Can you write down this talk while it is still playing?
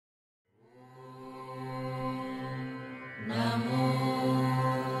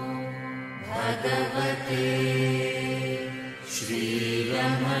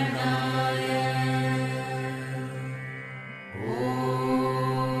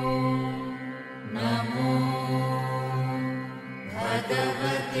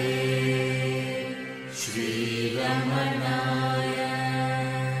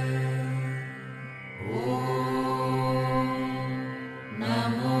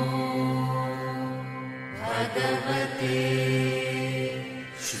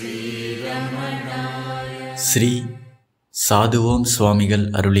ஸ்ரீ சாதுவோம் சுவாமிகள்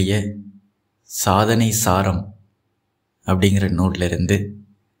அருளிய சாதனை சாரம் அப்படிங்கிற நூலிலிருந்து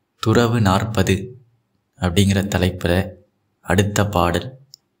துறவு 40 அப்படிங்கிற தலைப்பில் அடுத்த பாடல்.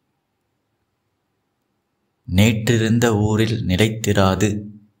 நேற்றிருந்த ஊரில் நிலைத்திராது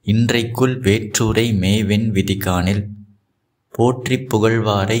இன்றைக்குள் வேற்றூரை மேவென் விதிகாணில் போற்றி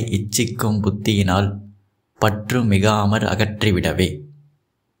புகழ்வாரை இச்சிக்கும் புத்தியினால் பற்று மிகாமற் அகற்றிவிடவே.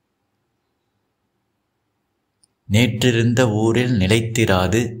 நேற்றிருந்த ஊரில்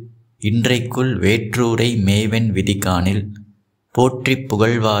நிலைத்திராது இன்றைக்குள் வேற்றூரை மேவென் விதிகாணில் போற்றி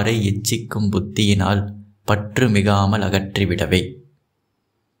புகழ்வாரை இச்சிக்கும் புத்தியினால் பற்று மிகாமல் அகற்றிவிடவே.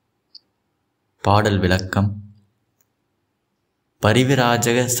 பாடல் விளக்கம்.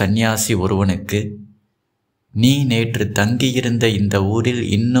 பரிவிராஜக சந்நியாசி ஒருவனுக்கு, நீ நேற்று தங்கியிருந்த இந்த ஊரில்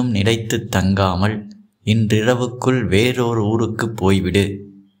இன்னும் நிலைத்து தங்காமல் இன்றிரவுக்குள் வேறொரு ஊருக்கு போய்விடு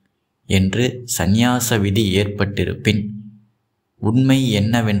என்று சந்நியாச விதி ஏற்பட்டிருப்பின், உண்மை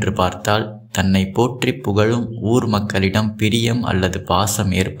என்னவென்று பார்த்தால் தன்னை போற்றி புகழும் ஊர் மக்களிடம் பிரியம் அல்லது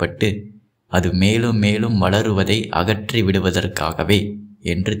பாசம் ஏற்பட்டு அது மேலும் மேலும் வளருவதை அகற்றி விடுவதற்காகவே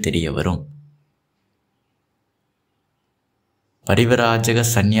என்று தெரிய வரும். பரிவிராஜக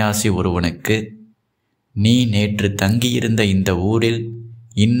சந்நியாசி ஒருவனுக்கு, நீ நேற்று தங்கியிருந்த இந்த ஊரில்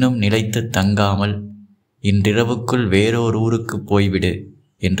இன்னும் நிலைத்து தங்காமல் இன்றிரவுக்குள் வேறொரு ஊருக்கு போய்விடு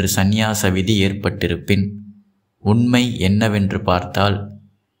என்று சந்நியாச விதி ஏற்பட்டிருப்பின், உண்மை என்னவென்று பார்த்தால்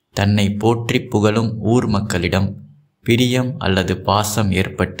தன்னை போற்றி புகழும் ஊர் மக்களிடம் பிரியம் அல்லது பாசம்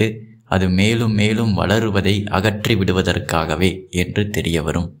ஏற்பட்டு அது மேலும் மேலும் வளருவதை அகற்றி விடுவதற்காகவே என்று தெரிய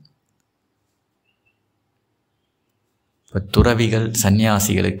வரும். இப்போ துறவிகள்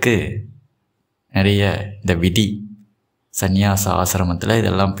சந்நியாசிகளுக்கு நிறைய இந்த விதி, சந்நியாச ஆசிரமத்தில்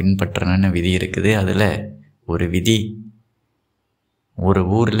இதெல்லாம் பின்பற்றணும்னு விதி இருக்குது. அதில் ஒரு விதி, ஒரு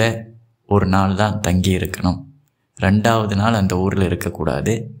ஊரில் ஒரு நாள் தான் தங்கி இருக்கணும், 2வது நாள் அந்த ஊரில்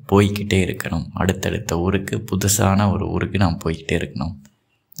இருக்கக்கூடாது, போய்கிட்டே இருக்கணும், அடுத்தடுத்த ஊருக்கு புதுசான ஒரு ஊருக்கு நாம் போய்கிட்டே இருக்கணும்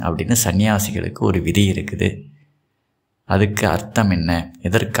அப்படின்னு சந்நியாசிகளுக்கு ஒரு விதி இருக்குது. அதுக்கு அர்த்தம் என்ன,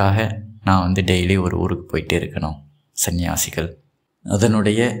 எதற்காக நான் டெய்லி ஒரு ஊருக்கு போயிட்டே இருக்கணும் சந்நியாசிகள்,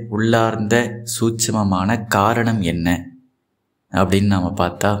 அதனுடைய உள்ளார்ந்த சூட்சுமமான காரணம் என்ன அப்படின்னு நாம்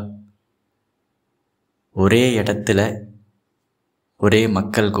பார்த்தா, ஒரே இடத்துல ஒரே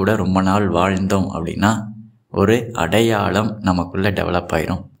மக்கள் கூட ரொம்ப நாள் வாழ்ந்தோம் அப்படின்னா ஒரு அடையாளம் நமக்குள்ளே டெவலப்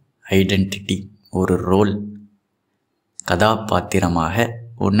ஆயிரும். ஐடென்டிட்டி, ஒரு ரோல், கதாபாத்திரமாக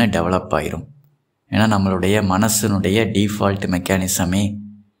ஒன்று டெவலப் ஆயிரும். ஏன்னா நம்மளுடைய மனசினுடைய டிஃபால்ட் மெக்கானிசமே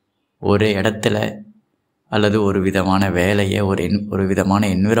ஒரு இடத்துல அல்லது ஒரு விதமான வேலையை ஒரு விதமான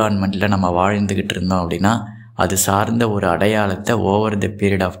என்விரான்மெண்ட்டில் நம்ம வாழ்ந்துக்கிட்டு இருந்தோம் அப்படின்னா அது சார்ந்த ஒரு அடையாளத்தை ஓவர் த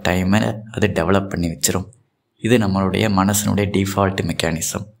பீரியட் ஆஃப் டைமில் அது டெவலப் பண்ணி வச்சிரும். இது நம்மளுடைய மனசினுடைய டிஃபால்ட்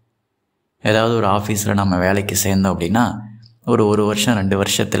மெக்கானிசம். ஏதாவது ஒரு ஆஃபீஸில் நம்ம வேலைக்கு சேர்ந்தோம் அப்படின்னா ஒரு 1 வருஷம் 2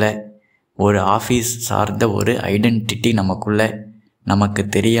 வருஷத்தில் ஒரு ஆஃபீஸ் சார்ந்த ஒரு ஐடென்டிட்டி நமக்குள்ளே நமக்கு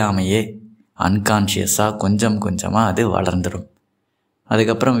தெரியாமையே அன்கான்ஷியஸாக கொஞ்சம் கொஞ்சமாக அது வளர்ந்துடும்.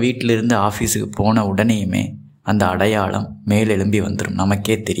 அதுக்கப்புறம் வீட்டிலிருந்து ஆஃபீஸுக்கு போன உடனேயுமே அந்த அடையாளம் மேலெழும்பி வந்துடும்,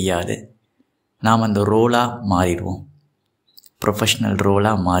 நமக்கே தெரியாது. நாம் அந்த ரோலாக மாறிடுவோம், ப்ரொஃபஷ்னல்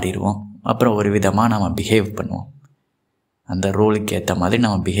ரோலாக மாறிடுவோம். அப்புறம் ஒரு விதமாக நம்ம பிஹேவ் பண்ணுவோம், அந்த ரோலுக்கு ஏற்ற மாதிரி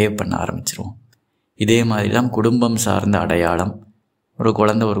நம்ம பிஹேவ் பண்ண ஆரம்பிச்சிருவோம். இதே மாதிரி தான் குடும்பம் சார்ந்த அடையாளம். ஒரு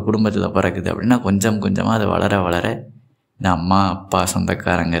குழந்தை ஒரு குடும்பத்தில் பிறக்குது அப்படின்னா கொஞ்சம் கொஞ்சமாக அது வளர வளர இந்த அம்மா அப்பா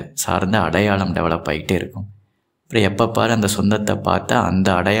சொந்தக்காரங்க சார்ந்த அடையாளம் டெவலப் ஆகிட்டே இருக்கும். அப்புறம் எப்போ பாரு அந்த சொந்தத்தை பார்த்தா அந்த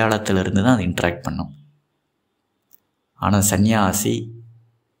அடையாளத்திலிருந்து தான் அது இன்ட்ராக்ட் பண்ணும். ஆனால் சந்நியாசி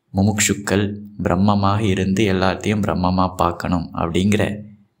முமுட்சுக்கள் பிரம்மமாக இருந்து எல்லாத்தையும் பிரம்மமாக பார்க்கணும் அப்படிங்கிற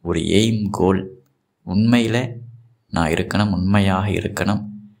ஒரு எய்ம், கோல், உண்மையில் நான் இருக்கணும், உண்மையாக இருக்கணும்,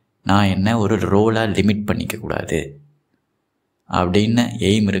 நான் என்ன ஒரு ரோலாக லிமிட் பண்ணிக்கக்கூடாது அப்படின்னு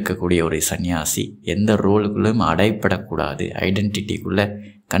எய்ம் இருக்கக்கூடிய ஒரு சந்நியாசி, எந்த ரோலுக்குள்ளும் அடைப்படக்கூடாது, ஐடென்டிட்டிக்குள்ளே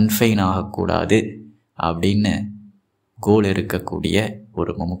கன்ஃபைன் ஆகக்கூடாது அப்படின்னு கோல் இருக்கக்கூடிய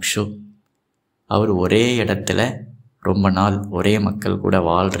ஒரு முமுட்சு. அவர் ஒரே இடத்துல ரொம்ப நாள் ஒரே மக்கள் கூட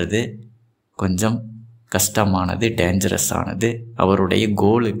வாழ்கிறது கொஞ்சம் கஷ்டமானது, டேஞ்சரஸானது, அவருடைய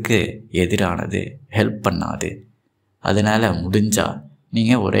கோலுக்கு எதிரானது, ஹெல்ப் பண்ணாது. அதனால் முடிஞ்சால்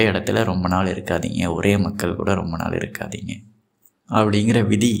நீங்கள் ஒரே இடத்துல ரொம்ப நாள் இருக்காதீங்க, ஒரே மக்கள் கூட ரொம்ப நாள் இருக்காதீங்க அப்படிங்கிற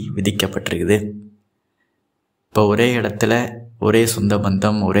விதி விதிக்கப்பட்டிருக்குது. இப்போ ஒரே இடத்துல ஒரே சொந்த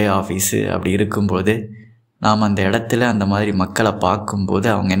பந்தம், ஒரே ஆஃபீஸு அப்படி இருக்கும்போது நாம் அந்த இடத்துல அந்த மாதிரி மக்களை பார்க்கும்போது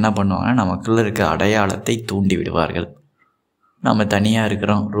அவங்க என்ன பண்ணுவாங்கன்னா நமக்குள்ளே இருக்க அடையாளத்தை தூண்டி விடுவார்கள். நம்ம தனியாக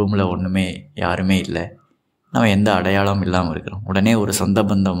இருக்கிறோம், ரூமில் ஒன்றுமே யாருமே இல்லை, நம்ம எந்த அடையாளமும் இல்லாமல் இருக்கிறோம். உடனே ஒரு சொந்த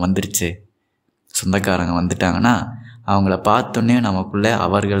பந்தம் வந்துருச்சு, சொந்தக்காரங்க வந்துட்டாங்கன்னா அவங்கள பார்த்தோன்னே நமக்குள்ளே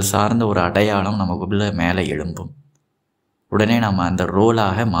அவர்கள் சார்ந்த ஒரு அடையாளம் நமக்குள்ளே மேலே எழும்பும். உடனே நம்ம அந்த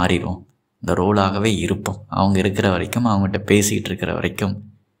ரோலாக மாறிடுவோம், அந்த ரோலாகவே இருப்போம். அவங்க இருக்கிற வரைக்கும், அவங்ககிட்ட பேசிகிட்டு இருக்கிற வரைக்கும்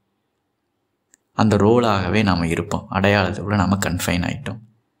அந்த ரோலாகவே நம்ம இருப்போம். அடையாளத்துக்குள்ளே நம்ம கன்ஃபைன் ஆகிட்டோம்.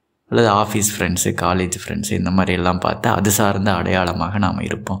 அல்லது ஆஃபீஸ் ஃப்ரெண்ட்ஸு, காலேஜ் ஃப்ரெண்ட்ஸு இந்த மாதிரி எல்லாம் பார்த்தா அது சார்ந்த அடையாளமாக நாம்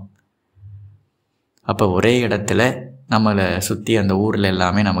இருப்போம். அப்போ ஒரே இடத்துல நம்மளை சுற்றி அந்த ஊரில்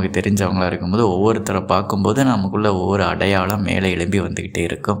எல்லாமே நமக்கு தெரிஞ்சவங்களாக இருக்கும்போது ஒவ்வொருத்தரை பார்க்கும்போது நமக்குள்ளே ஒவ்வொரு அடையாளம் மேலே எழும்பி வந்துக்கிட்டே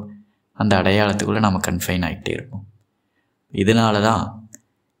இருக்கும். அந்த அடையாளத்துக்குள்ளே நம்ம கன்ஃபைன் ஆகிட்டே இருப்போம். இதனால தான்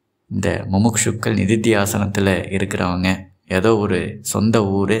இந்த முமுக்ஷுக்கள் நிதித்தியாசனத்தில் இருக்கிறவங்க ஏதோ ஒரு சொந்த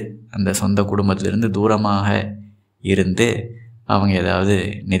ஊர், அந்த சொந்த குடும்பத்திலிருந்து தூரமாக இருந்து அவங்க ஏதாவது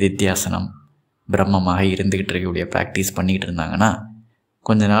நிதித்தியாசனம் பிரம்மமாக இருந்துக்கிட்டு இருக்கக்கூடிய ப்ராக்டிஸ் பண்ணிக்கிட்டு இருந்தாங்கன்னா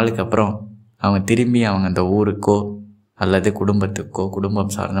கொஞ்ச நாளுக்கு அப்புறம் அவங்க திரும்பி அவங்க அந்த ஊருக்கோ அல்லது குடும்பத்துக்கோ,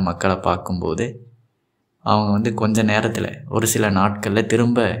 குடும்பம் சார்ந்த மக்களை பார்க்கும்போது அவங்க கொஞ்ச நேரத்தில், ஒரு சில நாட்களில்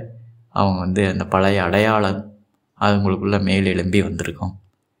திரும்ப அவங்க அந்த பழைய அடையாளம் அவங்களுக்குள்ளே மேலெழும்பி வந்திருக்கும்.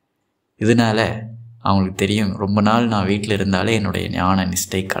 இதனால் அவங்களுக்கு தெரியும், ரொம்ப நாள் நான் வீட்டில் இருந்தாலே என்னுடைய ஞான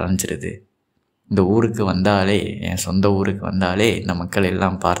நிஷ்டை கலைஞ்சிருது. இந்த ஊருக்கு வந்தாலே, என் சொந்த ஊருக்கு வந்தாலே, இந்த மக்கள்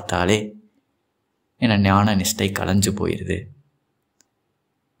எல்லாம் பார்த்தாலே என்னை ஞான நிஷ்டை கலைஞ்சு போயிடுது.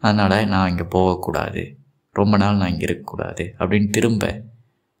 அதனால் நான் இங்கே போகக்கூடாது, ரொம்ப நாள் நான் இங்கே இருக்கக்கூடாது அப்படின்னு திரும்ப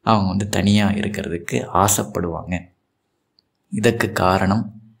அவங்க தனியாக இருக்கிறதுக்கு ஆசைப்படுவாங்க. இதற்கு காரணம்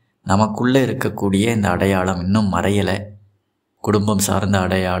நமக்குள்ளே இருக்கக்கூடிய இந்த அடையாளம் இன்னும் மறையலை. குடும்பம் சார்ந்த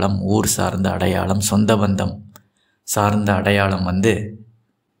அடையாளம், ஊர் சார்ந்த அடையாளம், சொந்த பந்தம் சார்ந்த அடையாளம்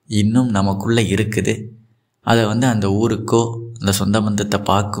இன்னும் நமக்குள்ளே இருக்குது. அதை அந்த ஊருக்கோ அந்த சொந்த பந்தத்தை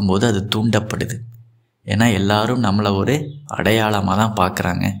பார்க்கும்போது அது தூண்டப்படுது. ஏன்னா எல்லாரும் நம்மளை ஒரு அடையாளமாக தான்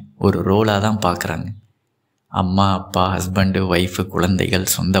பார்க்குறாங்க, ஒரு ரோலாக தான் பார்க்குறாங்க. அம்மா, அப்பா, ஹஸ்பண்டு, ஒய்ஃபு, குழந்தைகள்,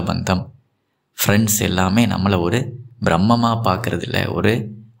 சொந்த பந்தம், ஃப்ரெண்ட்ஸ் எல்லாமே நம்மளை ஒரு பிரம்மமாக பார்க்குறதில்ல, ஒரு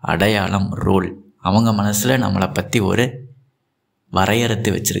அடையாளம், ரோல். அவங்க மனசில் நம்மளை பற்றி ஒரு வரையறுத்து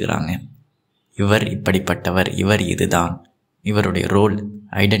வச்சுருக்கிறாங்க. இவர் இப்படிப்பட்டவர், இவர் இதுதான், இவருடைய ரோல்,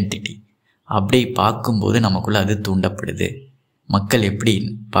 ஐடென்டிட்டி. அப்படி பார்க்கும்போது நமக்குள்ளே அது தூண்டப்படுது. மக்கள் எப்படி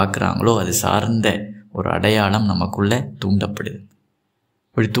பார்க்குறாங்களோ அது சார்ந்த ஒரு அடையாளம் நமக்குள்ளே தூண்டப்படுது.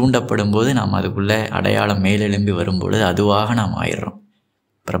 இப்படி தூண்டப்படும் போது நாம் அதுக்குள்ளே அடையாளம் மேலெழும்பி வரும்பொழுது அதுவாக நாம் ஆயிடுறோம்.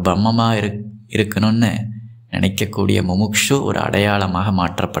 பிரம்மமாக இருக்கணும்னு நினைக்கக்கூடிய முமுக்ஷு ஒரு அடையாளமாக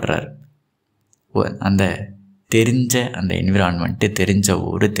மாற்றப்படுறார். அந்த தெரிஞ்ச அந்த என்விரான்மெண்ட்டு, தெரிஞ்ச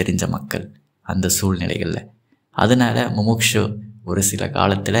ஊர், தெரிஞ்ச மக்கள், அந்த சூழ்நிலைகளில். அதனால் முமுக்ஷு ஒரு சில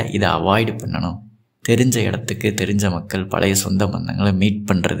காலத்தில் இதை அவாய்டு பண்ணணும். தெரிஞ்ச இடத்துக்கு, தெரிஞ்ச மக்கள், பழைய சொந்த பந்தங்களை மீட்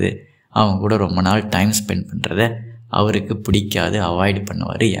பண்ணுறது, அவங்க கூட ரொம்ப நாள் டைம் ஸ்பெண்ட் பண்ணுறத அவருக்கு பிடிக்காது, அவாய்டு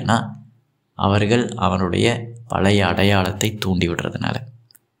பண்ணுவார். ஏன்னா அவர்கள் அவருடைய பழைய அடையாளத்தை தூண்டி விடுறதுனால.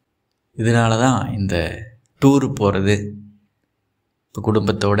 இதனால தான் இந்த டூரு போகிறது, இப்போ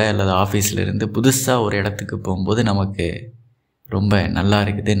குடும்பத்தோடு அல்லது ஆஃபீஸில் புதுசாக ஒரு இடத்துக்கு போகும்போது நமக்கு ரொம்ப நல்லா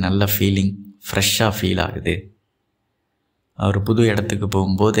இருக்குது, நல்ல ஃபீலிங், ஃப்ரெஷ்ஷாக ஃபீல் ஆகுது. ஒரு புது இடத்துக்கு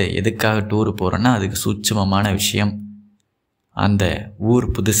போகும்போது எதுக்காக டூரு போகிறோன்னா அதுக்கு சூட்சுமமான விஷயம். அந்த ஊர்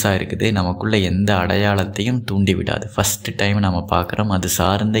புதுசாக இருக்குது, நமக்குள்ளே எந்த அடையாளத்தையும் தூண்டி விடாது. ஃபஸ்ட்டு டைம் நம்ம பார்க்குறோம், அது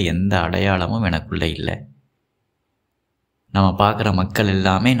சார்ந்த எந்த அடையாளமும் எனக்குள்ளே இல்லை. நம்ம பார்க்குற மக்கள்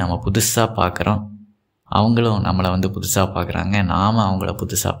எல்லாமே நம்ம புதுசாக பார்க்குறோம், அவங்களும் நம்மளை புதுசாக பார்க்குறாங்க, நாம் அவங்கள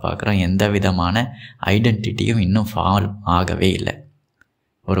புதுசாக பார்க்குறோம். எந்த விதமான ஐடென்டிட்டியும் இன்னும் ஃபார்ம் ஆகவே இல்லை.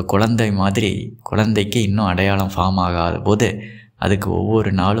 ஒரு குழந்தை மாதிரி, குழந்தைக்கு இன்னும் அடையாளம் ஃபார்ம் ஆகாத போது அதுக்கு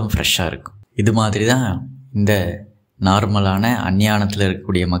ஒவ்வொரு நாளும் ஃப்ரெஷ்ஷாக இருக்கும். இது மாதிரி தான் இந்த நார்மலான அஞ்ஞானத்தில்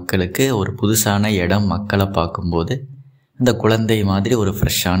இருக்கக்கூடிய மக்களுக்கு ஒரு புதுசான இடம், மக்களை பார்க்கும்போது இந்த குழந்தை மாதிரி ஒரு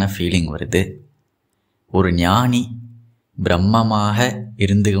ஃப்ரெஷ்ஷான ஃபீலிங் வருது. ஒரு ஞானி பிரம்மமாக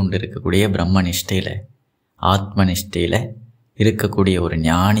இருந்து கொண்டு இருக்கக்கூடிய பிரம்ம நிஷ்டையில், ஆத்ம நிஷ்டையில் இருக்கக்கூடிய ஒரு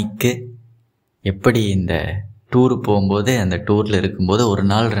ஞானிக்கு எப்படி இந்த டூரு போகும்போது, அந்த டூரில் இருக்கும்போது ஒரு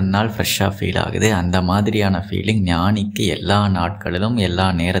நாள் 2 நாள் ஃப்ரெஷ்ஷாக ஃபீல் ஆகுது, அந்த மாதிரியான ஃபீலிங் ஞானிக்கு எல்லா நாட்களிலும் எல்லா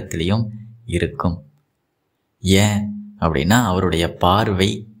நேரத்திலையும் இருக்கும். ஏன் அப்படின்னா அவருடைய பார்வை,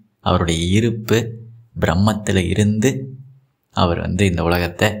 அவருடைய இருப்பு பிரம்மத்தில் இருந்து அவர் இந்த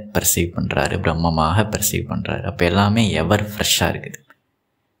உலகத்தை பர்சீவ் பண்ணுறாரு, பிரம்மமாக பர்சீவ் பண்ணுறாரு. அப்போ எல்லாமே எவர் ஃப்ரெஷ்ஷாக இருக்குது.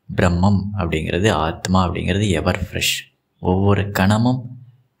 பிரம்மம் அப்படிங்கிறது, ஆத்மா அப்படிங்கிறது எவர் ஃப்ரெஷ். ஒவ்வொரு கணமும்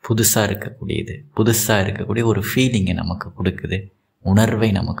புதுசாக இருக்கக்கூடியது, புதுசாக இருக்கக்கூடிய ஒரு ஃபீலிங்கை நமக்கு கொடுக்குது, உணர்வை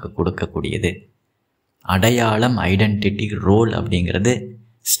நமக்கு கொடுக்கக்கூடியது. அடையாளம், ஐடென்டிட்டி, ரோல் அப்படிங்கிறது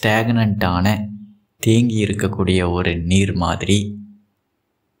ஸ்டாக்னண்ட்டான, தேங்கி இருக்கக்கூடிய ஒரு நீர் மாதிரி,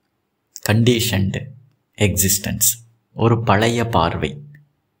 கண்டிஷன்டு எக்ஸிஸ்டன்ஸ், ஒரு பழைய பார்வை.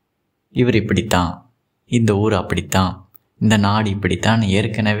 இவர் இப்படித்தான், இந்த ஊர் அப்படித்தான், இந்த நாடு இப்படித்தான்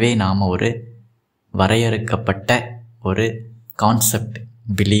ஏற்கனவே நாம் ஒரு வரையறுக்கப்பட்ட ஒரு கான்செப்ட்,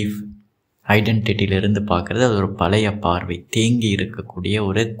 பிலீஃப், ஐடென்டிட்டியிலிருந்து பார்க்குறது அது ஒரு பழைய பார்வை, தேங்கி இருக்கக்கூடிய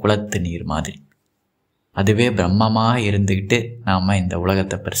ஒரு குளத்து நீர் மாதிரி. அதுவே பிரம்மமாக இருந்துக்கிட்டு நாம் இந்த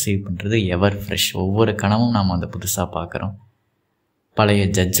உலகத்தை பர்சீவ் பண்ணுறது எவர் ஃப்ரெஷ். ஒவ்வொரு கணமும் நாம் அந்த புதுசாக பார்க்குறோம். பழைய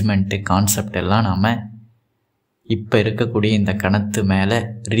ஜட்ஜ்மெண்ட்டு கான்செப்ட் எல்லாம் நாம் இப்போ இருக்கக்கூடிய இந்த கணத்து மேலே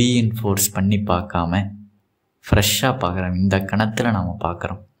ரீஇன்ஃபோர்ஸ் பண்ணி பார்க்காம ஃப்ரெஷ்ஷாக பார்க்குறோம். இந்த கணத்தில் நாம்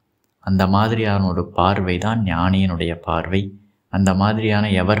பார்க்குறோம். அந்த மாதிரியான ஒரு பார்வை தான் ஞானியினுடைய பார்வை. அந்த மாதிரியான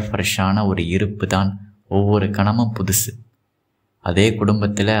எவர் ஃப்ரெஷ்ஷான ஒரு இருப்பு தான் ஒவ்வொரு கணமும் புதுசு. அதே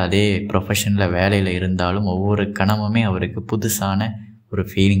குடும்பத்தில் அதே ப்ரொஃபஷனில் வேலையில் இருந்தாலும் ஒவ்வொரு கணமுமே அவருக்கு புதுசான ஒரு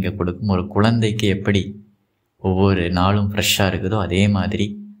ஃபீலிங்கை கொடுக்கும். ஒரு குழந்தைக்கு எப்படி ஒவ்வொரு நாளும் ஃப்ரெஷ்ஷாக இருக்குதோ அதே மாதிரி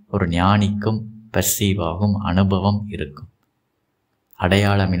ஒரு ஞானிக்கும் பர்சீவ் ஆகும் அனுபவம் இருக்கும்.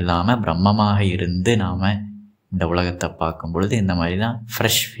 அடையாளம் இல்லாமல் பிரம்மமாக இருந்து நாம் இந்த உலகத்தை பார்க்கும் பொழுது இந்த மாதிரி தான்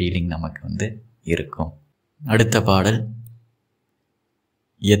ஃப்ரெஷ் ஃபீலிங் நமக்கு இருக்கும். அடுத்த பாடல்.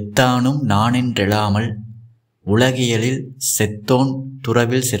 எத்தானும் நானென்றெழாமல் உலகியலில் செத்தோன்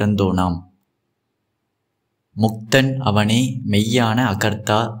துறவில் சிறந்தோனாம். முக்தன் அவனே மெய்யான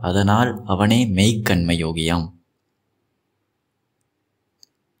அகர்த்தா, அதனால் அவனே மெய்க்கண்மயோகியாம்.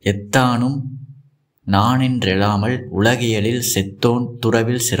 எத்தானும் நானென்றெழாமல் உலகியலில் செத்தோன்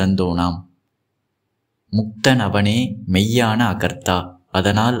துறவில் சிறந்தோனாம். முக்தன் அவனே மெய்யான அகர்த்தா,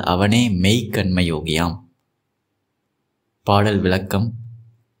 அதனால் அவனே மெய்க்கண்மயோகியாம். பாடல் விளக்கம்.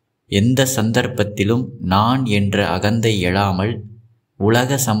 எந்த சந்தர்ப்பத்திலும் நான் என்ற அகந்தை எழாமல்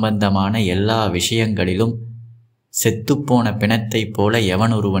உலக சம்பந்தமான எல்லா விஷயங்களிலும் செத்துப்போன பிணத்தைப் போல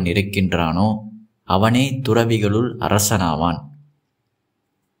எவன் ஒருவன் இருக்கின்றானோ அவனே துறவிகளுள் அரசனாவான்.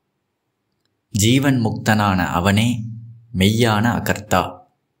 ஜீவன் முக்தனான அவனே மெய்யான அகர்த்தா,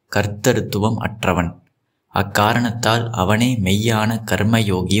 கர்த்தருத்துவம் அற்றவன். அக்காரணத்தால் அவனே மெய்யான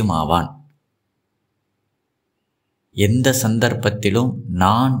கர்மயோகியும் ஆவான். எந்த சந்தர்ப்பத்திலும்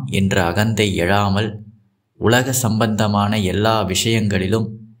நான் என்ற அகந்தை எழாமல் உலக சம்பந்தமான எல்லா விஷயங்களிலும்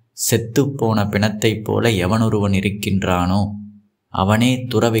செத்துப்போன பிணத்தைப் போல எவனொருவன் இருக்கின்றானோ அவனே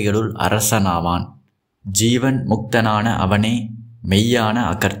துறவிகளுள் அரசனாவான். ஜீவன் முக்தனான அவனே மெய்யான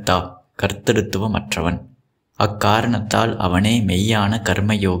அகர்த்தா, கர்த்தருத்துவம் அற்றவன். அக்காரணத்தால் அவனே மெய்யான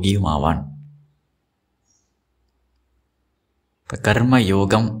கர்மயோகியும் ஆவான். இப்போ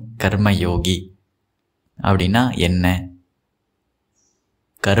கர்மயோகம், கர்மயோகி அப்படின்னா என்ன?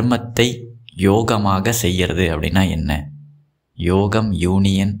 கர்மத்தை யோகமாக செய்கிறது அப்படின்னா என்ன? யோகம்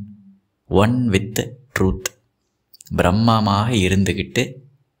யூனியன், ஒன் வித் ட்ரூத். பிரம்மமாக இருந்துக்கிட்டு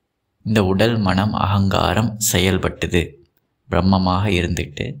இந்த உடல் மனம் அகங்காரம் செயல்பட்டுது. பிரம்மமாக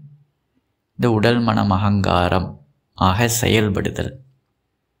இருந்துக்கிட்டு இந்த உடல் மனம் அகங்காரம் ஆக செயல்படுதல்.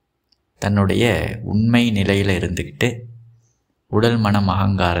 தன்னுடைய உண்மை நிலையில் இருந்துக்கிட்டு உடல் மனம்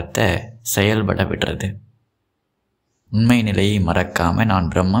அகங்காரத்தை செயல்பட விடுறது. உண்மை நிலையை மறக்காமல் நான்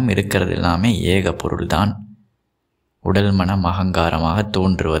பிரம்மம், இருக்கிறது எல்லாமே ஏக பொருள்தான், உடல் மனம் அகங்காரமாக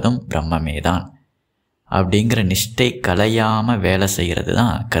தோன்றுவதும் பிரம்மமே தான் அப்படிங்கிற நிஷ்டை கலையாமல் வேலை செய்கிறது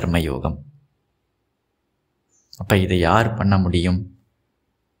தான் கர்மயோகம். அப்போ இதை யார் பண்ண முடியும்?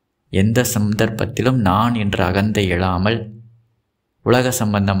 எந்த சந்தர்ப்பத்திலும் நான் என்ற அகந்தை எழாமல் உலக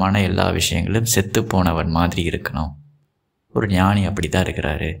சம்பந்தமான எல்லா விஷயங்களும் செத்து போனவன் மாதிரி இருக்கணும். ஒரு ஞானி அப்படி தான்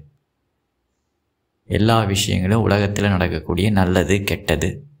இருக்கிறாரு. எல்லா விஷயங்களும் உலகத்தில் நடக்கக்கூடிய நல்லது கெட்டது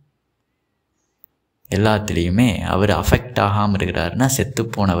எல்லாத்துலேயுமே அவர் அஃபெக்ட் ஆகாமல் இருக்கிறாருன்னா செத்து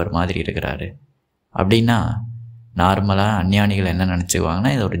போனவர் மாதிரி இருக்கிறாரு. அப்படின்னா நார்மலாக அஞ்ஞானிகள் என்ன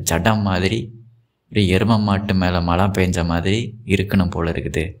நினச்சிக்குவாங்கன்னா இது ஒரு ஜடம் மாதிரி, ஒரு எரும மாட்டு மேலே மழை பெஞ்ச மாதிரி இருக்கணும் போல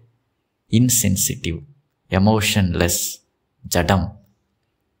இருக்குது. இன்சென்சிட்டிவ், எமோஷன்லெஸ், ஜடம்.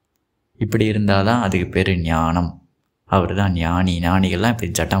 இப்படி இருந்தால் தான் அதுக்கு பேர் ஞானம். அவர் தான் ஞானி. ஞானிகள்லாம்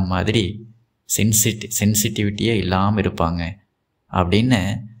இப்படி ஜடம் மாதிரி சென்சிட்டிவிட்டியே இல்லாமல் இருப்பாங்க அப்படின்னு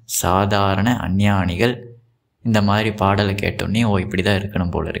சாதாரண அஞ்ஞானிகள் இந்த மாதிரி பாடலை கேட்டோன்னே ஓ இப்படி தான்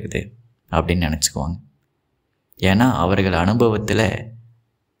இருக்கணும் போல இருக்குது அப்படின்னு நினச்சிக்குவாங்க. ஏன்னா அவர்கள் அனுபவத்தில்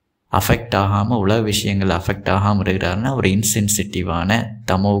அஃபெக்ட் ஆகாமல், உலக விஷயங்கள் அஃபெக்ட் ஆகாமல் இருக்கிறாருன்னா ஒரு இன்சென்சிட்டிவான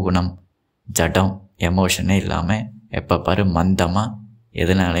தமோகுணம், ஜடம், எமோஷனே இல்லாமல் எப்போ பாரு மந்தமாக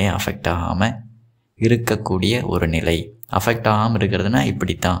எதனாலையும் அஃபெக்ட் ஆகாமல் இருக்கக்கூடிய ஒரு நிலை. அஃபெக்ட் ஆகாமல் இருக்கிறதுனா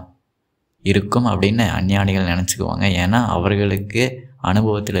இப்படித்தான் இருக்கும் அப்படின்னு அஞ்ஞானிகள் நினச்சிக்குவாங்க. ஏன்னா அவர்களுக்கு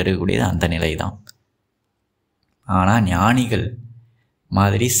அனுபவத்தில் இருக்கக்கூடியது அந்த நிலை தான். ஆனால் ஞானிகள்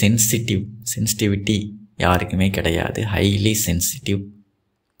மாதிரி சென்சிட்டிவிட்டி யாருக்குமே கிடையாது. Highly sensitive.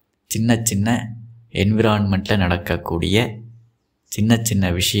 சின்ன சின்ன என்விரான்மெண்ட்டில் நடக்கக்கூடிய சின்ன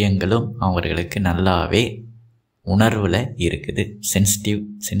சின்ன விஷயங்களும் அவர்களுக்கு நல்லாவே உணர்வில் இருக்குது.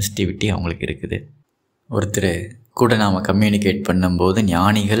 சென்சிட்டிவிட்டி அவங்களுக்கு இருக்குது. ஒருத்தர் கூட நாம் கம்யூனிகேட் பண்ணும்போது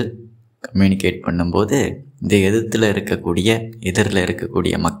ஞானிகள் கம்யூனிகேட் பண்ணும்போது இந்த எதிரில்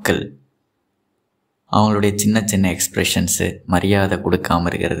இருக்கக்கூடிய மக்கள் அவங்களுடைய சின்ன சின்ன எக்ஸ்ப்ரெஷன்ஸு, மரியாதை கொடுக்காமல்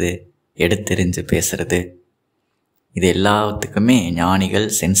இருக்கிறது, எடுத்தெறிஞ்சு பேசுகிறது, இது எல்லாத்துக்குமே ஞானிகள்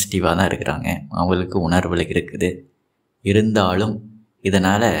சென்சிட்டிவாக தான் இருக்கிறாங்க. அவங்களுக்கு உணர்வுகள் இருக்குது. இருந்தாலும்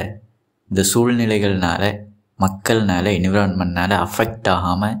இதனால், இந்த சூழ்நிலைகள்னால, மக்கள்னால, என்விரான்மெண்ட்னால அஃபெக்ட்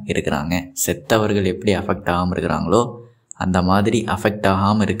ஆகாமல் இருக்கிறாங்க. செத்தவர்கள் எப்படி அஃபெக்ட் ஆகாமல் இருக்கிறாங்களோ அந்த மாதிரி அஃபெக்ட்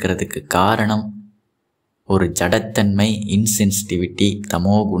ஆகாமல் இருக்கிறதுக்கு காரணம் ஒரு ஜடத்தன்மை, இன்சென்சிட்டிவிட்டி,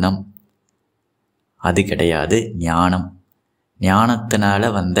 தமோகுணம். அது கிடையாது ஞானம். ஞானத்தினால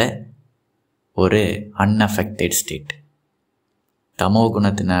வந்த ஒரு அன்அஃபெக்டட் ஸ்டேட். தமோ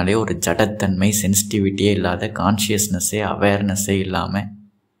குணத்தினாலே ஒரு ஜடத்தன்மை, சென்சிட்டிவிட்டியே இல்லாத, கான்ஷியஸ்னஸ்ஸே அவேர்னஸ்ஸே இல்லாமல்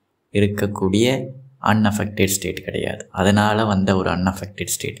இருக்கக்கூடிய அன்அஃபெக்டட் ஸ்டேட் கிடையாது. அதனால் வந்த ஒரு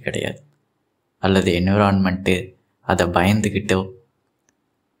அன்அஃபெக்டட் ஸ்டேட் கிடையாது. அல்லது என்விரான்மெண்ட்டு அதை பயந்துக்கிட்டு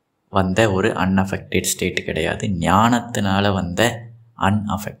வந்த ஒரு அன்அஃபெக்டட் ஸ்டேட் கிடையாது. ஞானத்தினால வந்த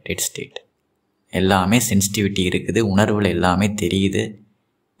அன்அஃபெக்டட் ஸ்டேட். எல்லாமே சென்சிட்டிவிட்டி இருக்குது, உணர்வுகள் எல்லாமே தெரியுது,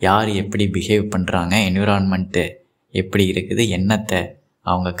 யார் எப்படி பிஹேவ் பண்ணுறாங்க, என்விரான்மெண்ட்டு எப்படி இருக்குது, என்னத்தை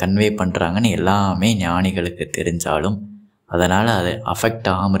அவங்க கன்வே பண்ணுறாங்கன்னு எல்லாமே ஞானிகளுக்கு தெரிஞ்சாலும் அதனால் அது அஃபெக்ட்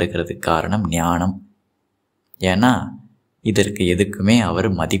ஆகாமல் இருக்கிறதுக்கு காரணம் ஞானம். ஏன்னா இதற்கு எதுக்குமே அவர்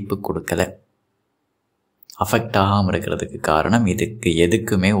மதிப்பு கொடுக்கலை. அஃபெக்ட் ஆகாமல் இருக்கிறதுக்கு காரணம் இதுக்கு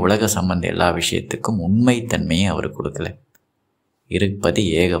எதுக்குமே உலக சம்பந்த எல்லா விஷயத்துக்கும் உண்மைத்தன்மையை அவர் கொடுக்கலை. இருப்பது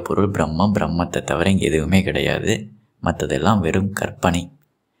ஏக பொருள் பிரம்மம், பிரம்மத்தை தவிர இங்கே எதுவுமே கிடையாது, மற்றதெல்லாம் வெறும் கற்பனை.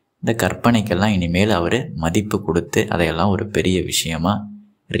 இந்த கற்பனைக்கெல்லாம் இனிமேல் அவர் மதிப்பு கொடுத்து அதையெல்லாம் ஒரு பெரிய விஷயமாக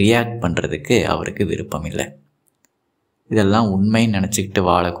ரியாக்ட் பண்ணுறதுக்கு அவருக்கு விருப்பம் இல்லை. இதெல்லாம் உண்மைன்னு நினச்சிக்கிட்டு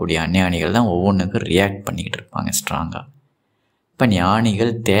வாழக்கூடிய அஞ்ஞானிகள் தான் ஒவ்வொன்றுக்கும் ரியாக்ட் பண்ணிக்கிட்டு இருப்பாங்க ஸ்ட்ராங்காக. இப்போ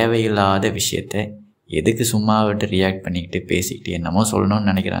ஞானிகள் தேவையில்லாத விஷயத்தை எதுக்கு சும்மா விட்டு ரியாக்ட் பண்ணிக்கிட்டு பேசிக்கிட்டு என்னமோ சொல்லணும்னு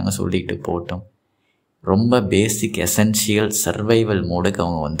நினைக்கிறாங்க, சொல்லிக்கிட்டு போட்டோம். ரொம்ப பேசிக் எசென்ஷியல் சர்வைவல் மோடுக்கு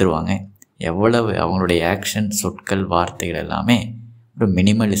அவங்க வந்துடுவாங்க. எவ்வளவு அவங்களுடைய ஆக்ஷன், சொற்கள், வார்த்தைகள் எல்லாமே ஒரு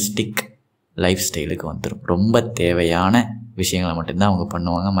மினிமலிஸ்டிக் லைஃப் ஸ்டைலுக்கு வந்துடும். ரொம்ப தேவையான விஷயங்களை மட்டும்தான் அவங்க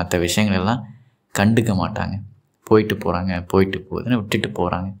பண்ணுவாங்க. மற்ற விஷயங்களெல்லாம் கண்டுக்க மாட்டாங்க. போயிட்டு போகுதுன்னு விட்டுட்டு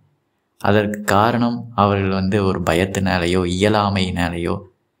போகிறாங்க. அதற்கு காரணம் அவர்கள் ஒரு பயத்தினாலேயோ, இயலாமையினாலேயோ,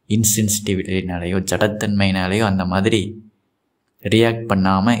 இன்சென்சிட்டிவிட்டினாலேயோ, ஜடத்தன்மையினாலேயோ அந்த மாதிரி ரியாக்ட்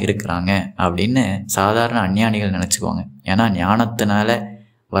பண்ணாமல் இருக்கிறாங்க அப்படின்னு சாதாரண அஞ்ஞானிகள் நினச்சிக்குவாங்க. ஏன்னா ஞானத்தினால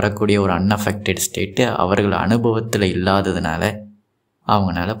வரக்கூடிய ஒரு அன்அஃபெக்டட் ஸ்டேட்டு அவர்கள் அனுபவத்தில் இல்லாததுனால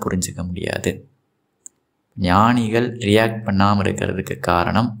அவங்களால புரிஞ்சிக்க முடியாது. ஞானிகள் ரியாக்ட் பண்ணாமல் இருக்கிறதுக்கு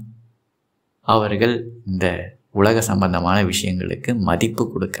காரணம் அவர்கள் இந்த உலக சம்பந்தமான விஷயங்களுக்கு மதிப்பு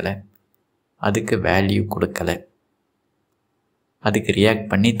கொடுக்கலை, அதுக்கு வேல்யூ கொடுக்கலை. அதுக்கு ரியாக்ட்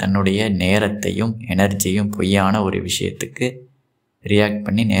பண்ணி தன்னுடைய நேரத்தையும் எனர்ஜியும் பொய்யான ஒரு விஷயத்துக்கு ரியாக்ட்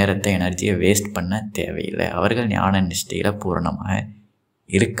பண்ணி நேரத்தை, எனர்ஜியை வேஸ்ட் பண்ண தேவையில்லை. அவர்கள் ஞான நிஷ்டையில் பூரணமாக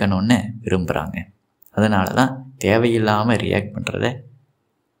இருக்கணும்னு விரும்புகிறாங்க. அதனால தான் தேவையில்லாமல் ரியாக்ட் பண்ணுறத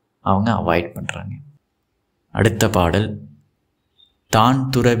அவங்க அவாய்ட் பண்ணுறாங்க. அடுத்த பாடல். தான்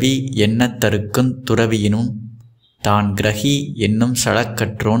துறவி என்ன தருக்குந் துறவியினும் தான் கிரகி என்னும்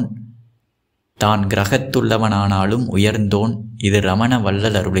சளக்கற்றோன் தான் கிரகத்துள்ளவனானாலும் உயர்ந்தோன் இது ரமண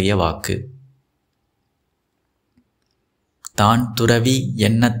வள்ளல் அருளிய வாக்கு. தான் துறவி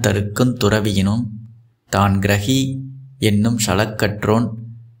என்ன தருக்குந் துறவியினும் தான் கிரகி என்னும் சளக்கற்றோன்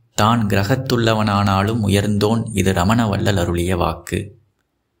தான் கிரகத்துள்ளவனானாலும் உயர்ந்தோன் இது ரமண வள்ளல் அருளிய வாக்கு.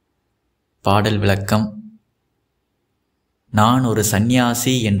 பாடல் விளக்கம். நான் ஒரு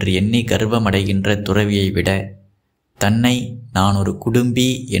சந்நியாசி என்று எண்ணி கர்வமடைகின்ற துறவியை விட தன்னை நான் ஒரு குடும்பி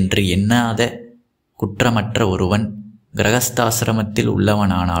என்று எண்ணாத குற்றமற்ற ஒருவன் கிரகஸ்தாசிரமத்தில்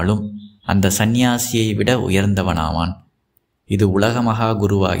உள்ளவனானாலும் அந்த சந்நியாசியை விட உயர்ந்தவனாவான். இது உலக மகா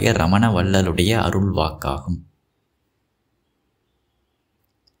குருவாகிய ரமண வள்ளலுடைய அருள் வாக்காகும்.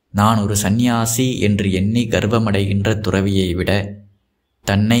 நான் ஒரு சந்நியாசி என்று எண்ணி கர்வமடைகின்ற துறவியை விட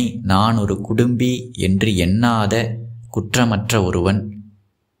தன்னை நான் ஒரு குடும்பி என்று எண்ணாத குற்றமற்ற ஒருவன்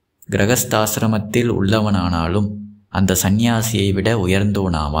கிரகஸ்தாசிரமத்தில் உள்ளவனானாலும் அந்த சந்நியாசியை விட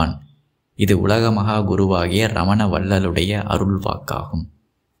உயர்ந்தோனாவான். இது உலக மகா குருவாகிய ரமண வள்ளலுடைய அருள் வாக்காகும்.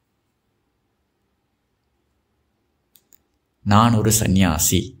 நான் ஒரு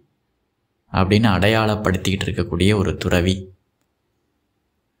சந்நியாசி அப்படின்னு அடையாளப்படுத்திக்கிட்டு இருக்கக்கூடிய ஒரு துறவி.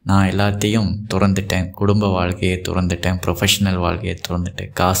 நான் எல்லாத்தையும் துறந்துட்டேன், குடும்ப வாழ்க்கையை துறந்துட்டேன், ப்ரொஃபஷனல் வாழ்க்கையை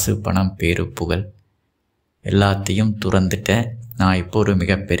துறந்துட்டேன், காசு, பணம், பேரு, புகழ் எல்லாத்தையும் துறந்துட்டேன், நான் இப்போ ஒரு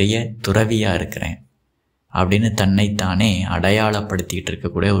மிகப்பெரிய துறவியாக இருக்கிறேன் அப்படின்னு தன்னைத்தானே அடையாளப்படுத்திக்கிட்டு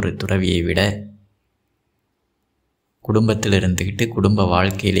இருக்கக்கூடிய ஒரு துறவியை விட குடும்பத்தில் இருந்துக்கிட்டு, குடும்ப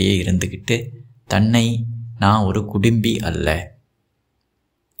வாழ்க்கையிலேயே இருந்துக்கிட்டு தன்னை நான் ஒரு குடும்பி அல்ல,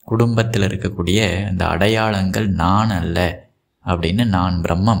 குடும்பத்தில் இருக்கக்கூடிய அந்த அடையாளங்கள் நான் அல்ல அப்படின்னு, நான்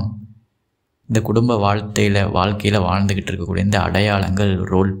பிரம்மம். இந்த குடும்ப வாழ்க்கையில் வாழ்ந்துக்கிட்டு இருக்கக்கூடிய இந்த அடையாளங்கள்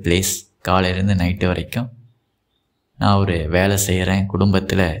ரோல் பிளேஸ். காலையிலேருந்து நைட்டு வரைக்கும் நான் ஒரு வேலை செய்கிறேன்,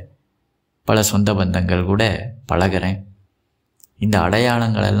 குடும்பத்தில் பல சொந்த பந்தங்கள் கூட பழகிறேன். இந்த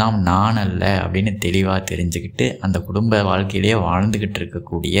அடையாளங்கள் எல்லாம் நான் அல்ல அப்படின்னு தெளிவாக தெரிஞ்சுக்கிட்டு அந்த குடும்ப வாழ்க்கையிலேயே வாழ்ந்துக்கிட்டு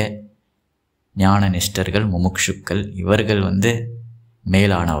இருக்கக்கூடிய ஞான நிஷ்டர்கள், முமுட்சுக்கள், இவர்கள்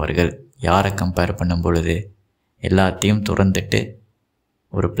மேலானவர்கள். யாரை கம்பேர் பண்ணும் பொழுது எல்லாத்தையும் துறந்துட்டு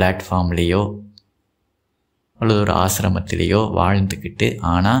ஒரு பிளாட்ஃபார்ம்லேயோ அல்லது ஒரு ஆசிரமத்திலேயோ வாழ்ந்துக்கிட்டு,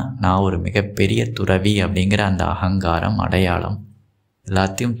 ஆனால் நான் ஒரு மிகப்பெரிய துறவி அப்படிங்கிற அந்த அகங்காரம், அடையாளம்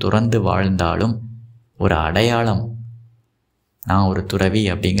எல்லாத்தையும் துறந்து வாழ்ந்தாலும் ஒரு அடையாளம், நான் ஒரு துறவி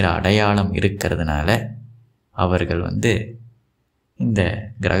அப்படிங்கிற அடையாளம் இருக்கிறதுனால அவர்கள் இந்த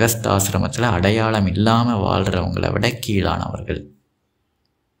கிரகஸ்தாசிரமத்தில் அடையாளம் இல்லாமல் வாழ்கிறவங்கள விட கீழானவர்கள்.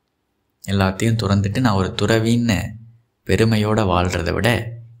 எல்லாத்தையும் துறந்துட்டு நான் ஒரு துறவின்னு பெருமையோடு வாழ்கிறத விட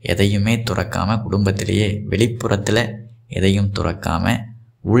எதையுமே துறக்காமல், குடும்பத்திலேயே வெளிப்புறத்தில் எதையும் துறக்காமல்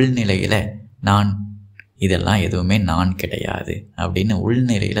உள்நிலையில் நான் இதெல்லாம் எதுவுமே நான் கிடையாது அப்படின்னு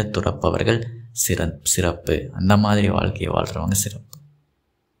உள்நிலையில் துறப்பவர்கள் சிறப்பு. அந்த மாதிரி வாழ்க்கையை வாழ்கிறவங்க சிறப்பு.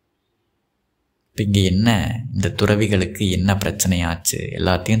 இப்போ இங்கே என்ன, இந்த துறவிகளுக்கு என்ன பிரச்சனையாச்சு?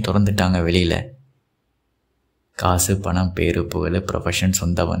 எல்லாத்தையும் திறந்துட்டாங்க. வெளியில் காசு, பணம், பேரு, புகழ், ப்ரொஃபஷன்,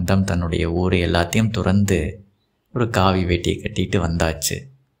 சொந்த பந்தம், தன்னுடைய ஊர் எல்லாத்தையும் துறந்து ஒரு காவி வேட்டியை கட்டிட்டு வந்தாச்சு.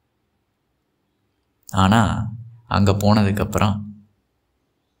 ஆனால் அங்கே போனதுக்கப்புறம்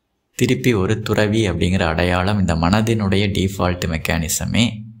திருப்பி ஒரு துறவி அப்படிங்கிற அடையாளம், இந்த மனதினுடைய டிஃபால்ட் மெக்கானிசமே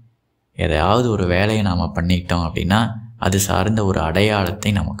எதையாவது ஒரு வேலையை நாம் பண்ணிட்டோம் அப்படின்னா அது சார்ந்த ஒரு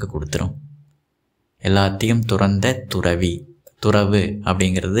அடையாளத்தை நமக்கு கொடுத்துரும். எல்லாத்தையும் துறந்த துறவு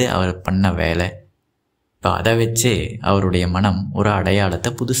அப்படிங்கிறது அவர் பண்ண வேலை. இப்போ அதை வச்சு அவருடைய மனம் ஒரு அடையாளத்தை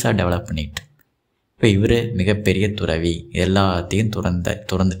புதுசாக டெவலப் பண்ணிட்டு, இப்போ இவர் மிகப்பெரிய துறவி, எல்லாத்தையும்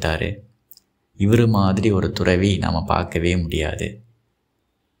துறந்துட்டார், இவர் மாதிரி ஒரு துறவி நாம் பார்க்கவே முடியாது,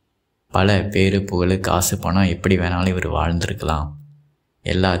 பல பேரு, புகழ், காசு, பணம் எப்படி வேணாலும் இவர் வாழ்ந்திருக்கலாம்,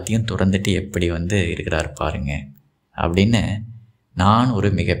 எல்லாத்தையும் துறந்துட்டு எப்படி இருக்கிறார் பாருங்க அப்படின்னு, நான் ஒரு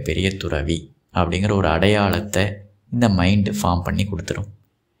மிகப்பெரிய துறவி அப்படிங்கிற ஒரு அடையாளத்தை இந்த மைண்டு ஃபார்ம் பண்ணி கொடுத்துரும்.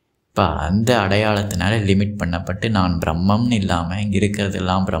 இப்போ அந்த அடையாளத்தினால லிமிட் பண்ணப்பட்டு நான் பிரம்மம்னு இல்லாமல், இங்கே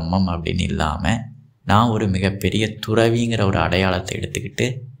இருக்கிறதெல்லாம் பிரம்மம் அப்படின்னு இல்லாமல், நான் ஒரு மிகப்பெரிய துறவிங்கிற ஒரு அடையாளத்தை எடுத்துக்கிட்டு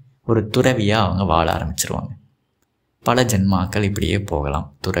ஒரு துறவியாக அவங்க வாழ ஆரம்பிச்சிருவாங்க. பல ஜென்மாக்கள் இப்படியே போகலாம்,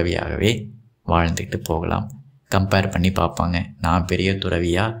 துறவியாகவே வாழ்ந்துக்கிட்டு போகலாம். கம்பேர் பண்ணி பார்ப்பாங்க, நான் பெரிய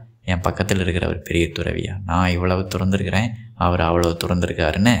துறவியா, என் பக்கத்தில் இருக்கிறவர் பெரிய துறவியா, நான் இவ்வளவு துறந்துருக்கிறேன், அவர் அவ்வளவு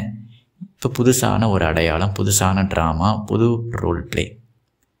துறந்துருக்காருன்னு. இப்போ புதுசான ஒரு அடையாளம், புதுசான ட்ராமா, புது ரோல் பிளே.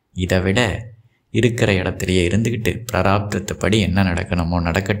 இதை விட இருக்கிற இடத்துலையே இருந்துக்கிட்டு பிராரப்தத்தைப்படி என்ன நடக்கணுமோ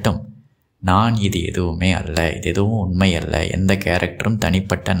நடக்கட்டும், நான் இது எதுவுமே அல்ல, இது எதுவும் உண்மை அல்ல, எந்த கேரக்டரும்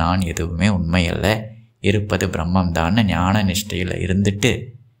தனிப்பட்ட நான் எதுவுமே உண்மை அல்ல, இருப்பது பிரம்மம் தான் ஞான நிஷ்டையில் இருந்துட்டு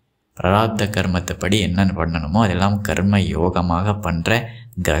பிராரப்த கர்மத்தைப்படி என்ன பண்ணணுமோ அதெல்லாம் கர்ம யோகமாக பண்ணுற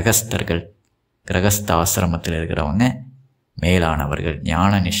கிரகஸ்தர்கள், கிரகஸ்தாசிரமத்தில் இருக்கிறவங்க மேலானவர்கள்.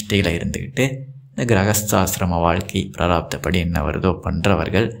 ஞான நிஷ்டையில் இருந்துக்கிட்டு இந்த கிரகஸ்தாசிரம வாழ்க்கை பிராரப்தப்படி என்ன வருதோ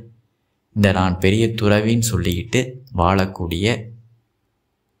பண்ணுறவர்கள், இந்த நான் பெரிய துறவின்னு சொல்லிக்கிட்டு வாழக்கூடிய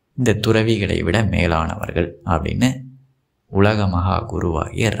இந்த துறவிகளை விட மேலானவர்கள் அப்படின்னு உலக மகா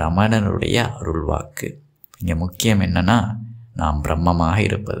குருவாகிய ரமணனுடைய அருள்வாக்கு. இங்கே முக்கியம் என்னன்னா, நாம் பிரம்மமாக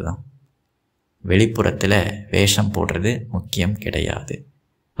இருப்பது தான். வெளிப்புறத்தில் வேஷம் போடுறது முக்கியம் கிடையாது.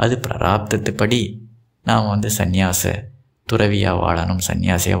 அது பிராரப்தத்துப்படி நாம் சந்நியாச துறவியாக வாழணும்,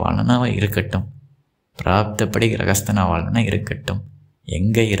 சன்னியாசியாக வாழணும்னா இருக்கட்டும், பிராப்தப்படி கிரகஸ்தனாக வாழணும்னா இருக்கட்டும்.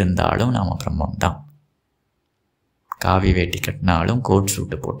 எங்கே இருந்தாலும் நாம் பிரம்மம் தான். காவி வேட்டி கட்டினாலும் கோட்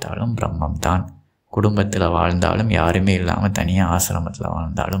சூட்டு போட்டாலும் பிரம்மம் தான். குடும்பத்தில் வாழ்ந்தாலும் யாருமே இல்லாமல் தனியாக ஆசிரமத்தில்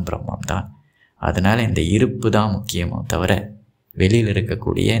வாழ்ந்தாலும் பிரம்மம் தான். அதனால் இந்த இருப்பு தான் முக்கியமோ தவிர வெளியில்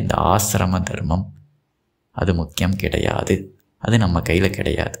இருக்கக்கூடிய இந்த ஆசிரம தர்மம் அது முக்கியம் கிடையாது. அது நம்ம கையில்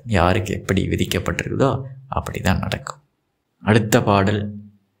கிடையாது. யாருக்கு எப்படி விதிக்கப்பட்டிருக்குதோ அப்படி தான் நடக்கும். அடுத்த பாடல்,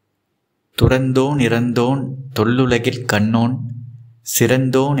 துறந்தோன் இறந்தோன் தொல்லுலகில் கண்ணோன்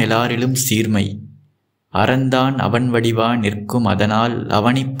சிறந்தோன் எல்லாரிலும் சீர்மை அறந்தான் அவன் வடிவா நிற்கும் அதனால்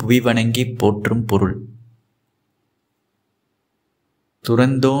அவனி புவி வணங்கி போற்றும் பொருள்.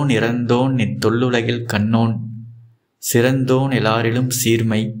 துறந்தோன் இறந்தோன் தொல்லுலகில் கண்ணோன் சிறந்தோன் எல்லாரிலும்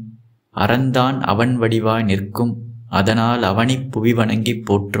சீர்மை அறந்தான் அவன் வடிவா நிற்கும் அதனால் அவனி புவி வணங்கி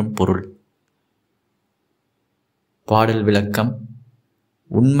போற்றும் பொருள். பாடல் விளக்கம்.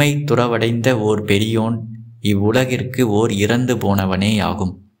 உண்மை துறவடைந்த ஓர் பெரியோன் இவ்வுலகிற்கு ஓர் இறந்து போனவனே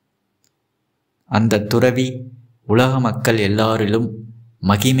ஆகும். அந்த துறவி உலக மக்கள் எல்லாரிலும்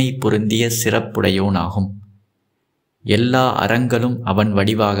மகிமை பொருந்திய சிறப்புடையோனாகும். எல்லா அறங்களும் அவன்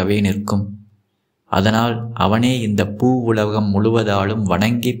வடிவாகவே நிற்கும். அதனால் அவனே இந்த பூ உலகம் முழுவதாலும்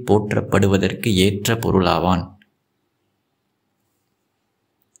வணங்கி போற்றப்படுவதற்கு ஏற்ற பொருளாவான்.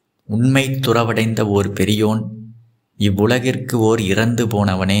 உண்மை துறவடைந்த ஓர் பெரியோன் இவ்வுலகிற்கு ஓர் இறந்து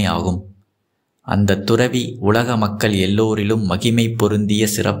போனவனே ஆகும். அந்த துறவி உலக மக்கள் எல்லோரிலும் மகிமை பொருந்திய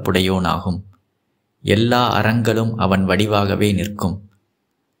சிறப்புடையோனாகும். எல்லா அறங்களும் அவன் வடிவாகவே நிற்கும்.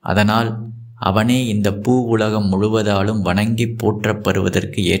 அதனால் அவனே இந்த பூ உலகம் முழுவதாலும் வணங்கி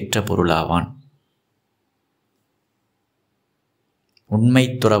போற்றப்படுவதற்கு ஏற்ற பொருளாவான். உண்மை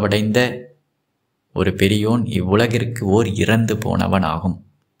துறவடைந்த ஒரு பெரியோன் இவ்வுலகிற்கு ஓர் இறந்து போனவன் ஆகும்.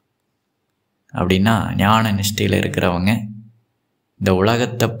 அப்படின்னா ஞான நிஷ்டையில் இருக்கிறவங்க இந்த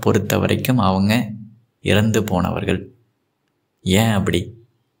உலகத்தை பொறுத்த வரைக்கும் அவங்க இறந்து போனவர்கள். ஏன் அப்படி?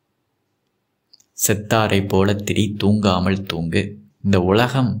 செத்தாரை போல திரி, தூங்காமல் தூங்கு. இந்த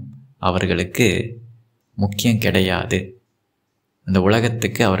உலகம் அவர்களுக்கு முக்கியம் கிடையாது. இந்த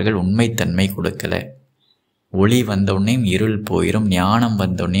உலகத்துக்கு அவர்கள் உண்மைத்தன்மை கொடுக்கல. ஒளி வந்தோடனேயும் இருள் போயிடும், ஞானம்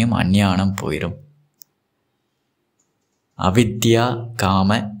வந்தோடனேயும் அஞ்ஞானம் போயிடும். அவித்யா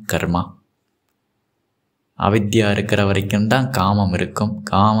காம கர்மா. அவித்யா இருக்கிற வரைக்கும் தான் காமம் இருக்கும்,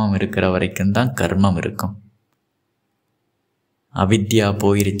 காமம் இருக்கிற வரைக்கும் தான் கர்மம் இருக்கும். அவித்யா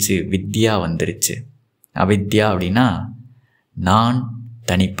போயிருச்சு, வித்யா வந்துருச்சு. அவித்யா அப்படின்னா நான்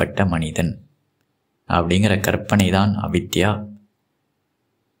தனிப்பட்ட மனிதன் அப்படிங்கிற கற்பனை தான் அவித்யா.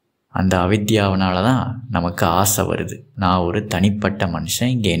 அந்த அவித்யாவினால தான் நமக்கு ஆசை வருது. நான் ஒரு தனிப்பட்ட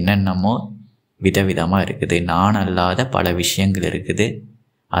மனுஷன், இங்கே என்னென்னமோ விதவிதமாக இருக்குது, நான் அல்லாத பல விஷயங்கள் இருக்குது,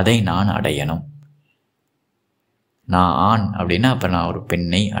 அதை நான் அடையணும். நான் ஆண் அப்படின்னா அப்போ நான் ஒரு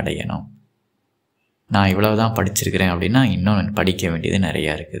பெண்ணை அடையணும். நான் இவ்வளவு தான் படிச்சிருக்கிறேன் அப்படின்னா இன்னும் படிக்க வேண்டியது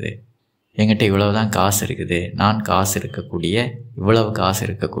நிறையா இருக்குது. என்கிட்ட இவ்வளவு தான் காசு இருக்குது, நான் காசு இருக்கக்கூடிய, இவ்வளவு காசு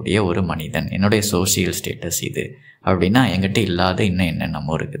இருக்கக்கூடிய ஒரு மனிதன், என்னுடைய சோசியல் ஸ்டேட்டஸ் இது அப்படின்னா என்கிட்ட இல்லாத இன்னும்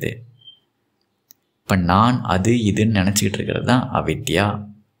என்னென்னமோ இருக்குது. இப்போ நான் அது இதுன்னு நினச்சிக்கிட்டு இருக்கிறது தான் அவித்யா.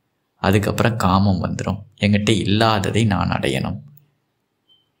 அதுக்கப்புறம் காமம் வந்துடும். என்கிட்ட இல்லாததை நான் அடையணும்.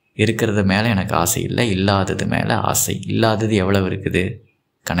 இருக்கிறது மேலே எனக்கு ஆசை இல்லை, இல்லாதது மேலே ஆசை. இல்லாதது எவ்வளவு இருக்குது?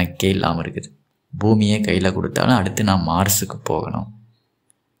 கணக்கே இல்லாமல் இருக்குது. பூமியே கையில் கொடுத்தாலும் அடுத்து நான் மார்ஸுக்கு போகணும்.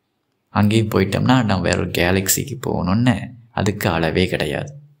 அங்கேயும் போயிட்டோம்னா நான் வேற ஒரு கேலக்சிக்கு போகணுன்னு அதுக்கு அளவே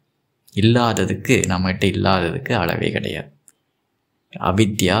கிடையாது. இல்லாததுக்கு, நம்மகிட்ட இல்லாததுக்கு அளவே கிடையாது.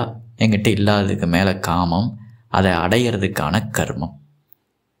 அவித்யா, என்கிட்ட இல்லாததுக்கு மேலே காமம், அதை அடையிறதுக்கான கர்மம்.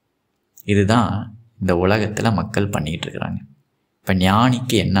 இதுதான் இந்த உலகத்தில் மக்கள் பண்ணிகிட்டு இருக்கிறாங்க. இப்போ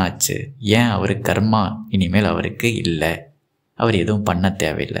ஞானிக்கு என்னாச்சு? ஏன் அவர் கர்மா இனிமேல் அவருக்கு இல்லை, அவர் எதுவும் பண்ண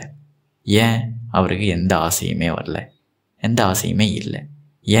தேவையில்லை. ஏன்? அவருக்கு எந்த ஆசையுமே வரல, எந்த ஆசையுமே இல்லை.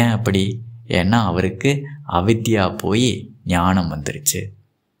 ஏன் அப்படி? ஏன்னா அவருக்கு அவித்யா போய் ஞானம் வந்துருச்சு.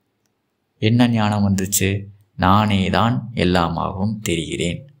 என்ன ஞானம் வந்துருச்சு? நானே தான் எல்லாமாகவும்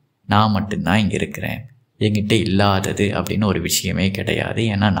தெரிகிறேன், நான் மட்டும்தான் இங்கே இருக்கிறேன், என்கிட்ட இல்லாதது அப்படின்னு ஒரு விஷயமே கிடையாது,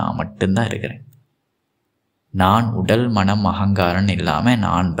 ஏன்னா நான் மட்டும்தான் இருக்கிறேன். நான் உடல் மனம் அகங்காரம் இல்லாமல்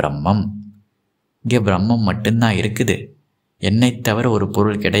நான் பிரம்மம். இங்கே பிரம்மம் மட்டும்தான் இருக்குது, என்னை தவிர ஒரு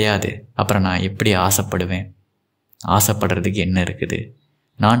பொருள் கிடையாது. அப்புறம் நான் எப்படி ஆசைப்படுவேன்? ஆசைப்படுறதுக்கு என்ன இருக்குது?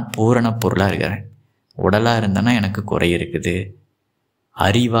 நான் பூரண பொருளாக இருக்கிறேன். உடலாக இருந்தேன்னா எனக்கு குறை இருக்குது.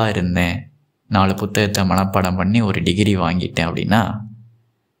 அறிவாக இருந்தேன், 4 புத்தகத்தை மனப்பாடம் பண்ணி ஒரு டிகிரி வாங்கிட்டேன் அப்படின்னா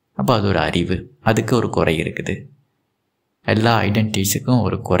அப்போ அது ஒரு அறிவு, அதுக்கு ஒரு குறை இருக்குது. எல்லா ஐடென்டிட்டிஸுக்கும்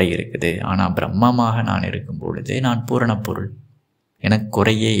ஒரு குறை இருக்குது. ஆனால் பிரம்மமாக நான் இருக்கும் பொழுது நான் பூரண பொருள், எனக்கு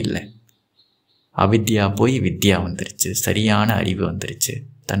குறையே இல்லை. அவித்யா போய் வித்யா வந்துருச்சு, சரியான அறிவு வந்துருச்சு.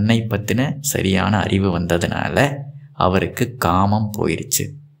 தன்னை பற்றின சரியான அறிவு வந்ததுனால அவருக்கு காமம் போயிடுச்சு,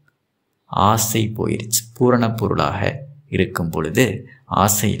 ஆசை போயிடுச்சு. பூரண பொருளாக இருக்கும் பொழுது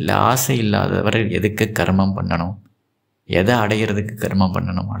ஆசை இல்லை. ஆசை இல்லாதவர் எதுக்கு கர்மம் பண்ணணும்? எதை அடையிறதுக்கு கர்மம்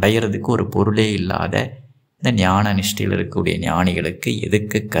பண்ணணும்? அடையிறதுக்கு ஒரு பொருளே இல்லாத இந்த ஞான நிஷ்டையில் இருக்கக்கூடிய ஞானிகளுக்கு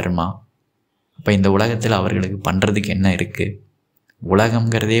எதுக்கு கர்மா? அப்போ இந்த உலகத்தில் அவர்களுக்கு பண்ணுறதுக்கு என்ன இருக்குது?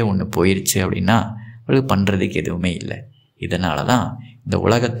 உலகங்கிறதே ஒன்று போயிடுச்சு அப்படின்னா அவர்களுக்கு பண்ணுறதுக்கு எதுவுமே இல்லை. இதனால தான் இந்த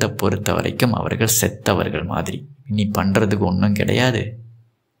உலகத்தை பொறுத்த வரைக்கும் அவர்கள் செத்தவர்கள் மாதிரி. இனி பண்ணுறதுக்கு ஒன்றும் கிடையாது,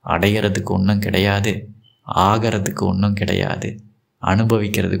 அடையிறதுக்கு ஒன்றும் கிடையாது, ஆகிறதுக்கு ஒன்றும் கிடையாது,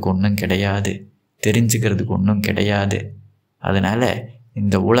 அனுபவிக்கிறதுக்கு ஒன்றும் கிடையாது, தெரிஞ்சுக்கிறதுக்கு ஒன்றும் கிடையாது. அதனால்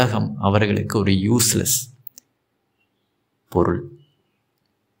இந்த உலகம் அவர்களுக்கு ஒரு யூஸ்லெஸ் பொருள்.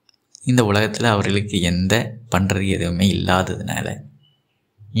 இந்த உலகத்தில் அவர்களுக்கு எந்த பண்ணுறது எதுவுமே இல்லாததுனால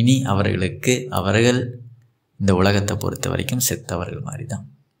இனி அவர்கள் இந்த உலகத்தை பொறுத்த வரைக்கும் செத்தவர்கள் மாதிரி தான்.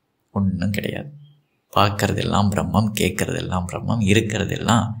 ஒன்றும் கிடையாது. பார்க்கறதெல்லாம் பிரம்மம், கேட்குறதெல்லாம் பிரம்மம்,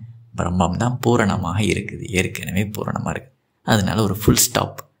 இருக்கிறதெல்லாம் பிரம்மம் தான் பூரணமாக இருக்குது, ஏற்கனவே பூரணமாக இருக்குது. அதனால ஒரு ஃபுல்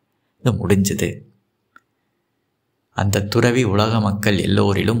ஸ்டாப், இது முடிஞ்சது. அந்த துறவி உலக மக்கள்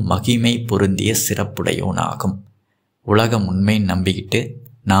எல்லோரிலும் மகிமை பொருந்திய சிறப்புடையவனாகும். உலகம் உண்மைன்னு நம்பிக்கிட்டு,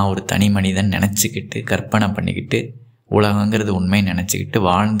 நான் ஒரு தனி மனிதன் நினச்சிக்கிட்டு, கற்பனை பண்ணிக்கிட்டு, உலகங்கிறது உண்மைன்னு நினச்சிக்கிட்டு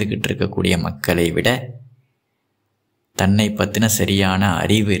வாழ்ந்துக்கிட்டு இருக்கக்கூடிய மக்களை விட தன்னை பற்றின சரியான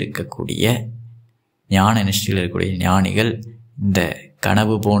அறிவு இருக்கக்கூடிய ஞான நிஷ்டையில் இருக்கக்கூடிய ஞானிகள் இந்த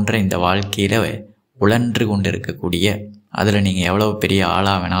கனவு போன்ற இந்த வாழ்க்கையில் உழன்று கொண்டு இருக்கக்கூடிய, அதில் நீங்கள் எவ்வளோ பெரிய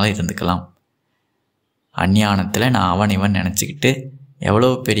ஆளாக வேணாலும் இருந்துக்கலாம், அஞ்ஞானத்தில் நான் அவன் இவன் நினச்சிக்கிட்டு எவ்வளோ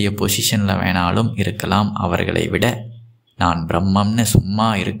பெரிய பொசிஷனில் வேணாலும் இருக்கலாம், அவர்களை விட நான் பிரம்மம்னு சும்மா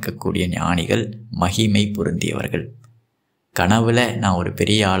இருக்கக்கூடிய ஞானிகள் மகிமை பொருந்தியவர்கள். கனவில் நான் ஒரு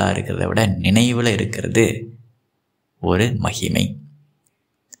பெரிய ஆளாக இருக்கிறத விட நினைவில் இருக்கிறது ஒரு மகிமை.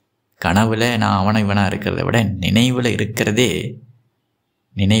 கனவில் நான் அவனை இவனாக இருக்கிறத விட நினைவில் இருக்கிறதே,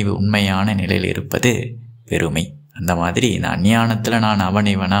 நினைவு உண்மையான நிலையில் இருப்பது பெருமை. அந்த மாதிரி இந்த அஞ்ஞானத்தில் நான் அவன்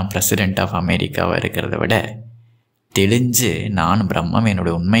இவனா பிரசிடெண்ட் ஆஃப் அமெரிக்காவாக இருக்கிறத விட தெளிஞ்சு நான் பிரம்மம்,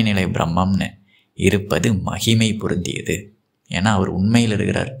 என்னுடைய உண்மை நிலை பிரம்மம்னு இருப்பது மகிமை பொருந்தியது. ஏன்னா அவர் உண்மையில்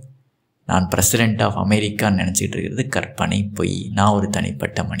இருக்கிறார். நான் பிரசிடெண்ட் ஆஃப் அமெரிக்கான்னு நினச்சிக்கிட்டு இருக்கிறது கற்பனை, பொய். நான் ஒரு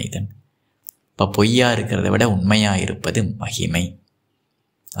தனிப்பட்ட மனிதன். இப்போ பொய்யாக இருக்கிறத விட உண்மையாக இருப்பது மகிமை.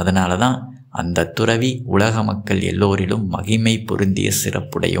 அதனால தான் அந்த துறவி உலக மக்கள் எல்லோரிலும் மகிமை பொருந்திய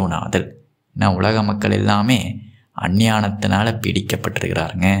சிறப்புடையோனாதல். ஏன்னா உலக மக்கள் எல்லாமே அஞ்ஞானத்தினால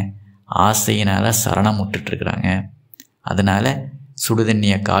பீடிக்கப்பட்டிருக்கிறாருங்க, ஆசையினால் சரணம் விட்டுட்டுருக்குறாங்க. அதனால்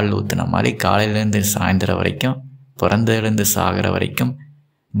சுடுதண்ணியை கால் ஊற்றின மாதிரி காலையிலேருந்து சாயந்தரம் வரைக்கும், பிறந்ததுலேருந்து சாகிற வரைக்கும்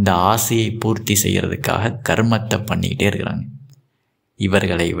இந்த ஆசையை பூர்த்தி செய்கிறதுக்காக கர்மத்தை பண்ணிக்கிட்டே இருக்கிறாங்க.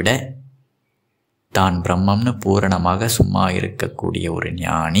 இவர்களை விட தான் பிரம்மம்னு பூரணமாக சும்மா இருக்கக்கூடிய ஒரு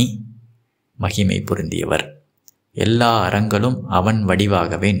ஞானி மகிமை பொருந்தியவர். எல்லா அறங்களும் அவன்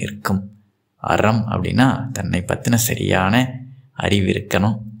வடிவாகவே நிற்கும். அறம் அப்படின்னா தன்னை பற்றின சரியான அறிவு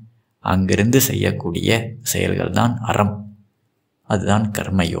இருக்கணும். அங்கிருந்து செய்யக்கூடிய செயல்கள் தான் அறம், அதுதான்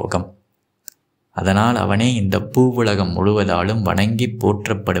கர்மயோகம். அதனால் அவனே இந்த பூவுலகம் முழுவதாலும் வணங்கி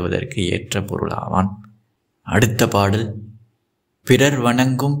போற்றப்படுவதற்கு ஏற்ற பொருளாவான். அடுத்த பாடல். பிறர்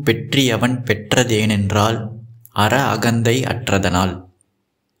வணங்கும் பெற்றி அவன் பெற்றதேனென்றால் அற அகந்தை அற்றதனால்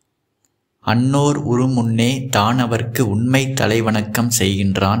அன்னோர் உருமுன்னே தான் அவர்க்கு உண்மை தலைவணக்கம்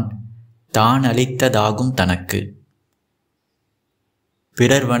செய்கின்றான் தான் அளித்ததாகும் தனக்கு.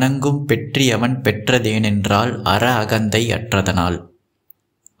 பிறர் வணங்கும் பெற்றி அவன் பெற்றதேனென்றால் அற அகந்தை அற்றதனால்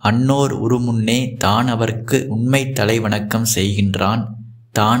அன்னோர் உருமுன்னே தான் அவர்க்கு உண்மை தலைவணக்கம் செய்கின்றான்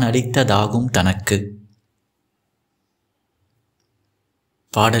தான் அளித்ததாகும் தனக்கு.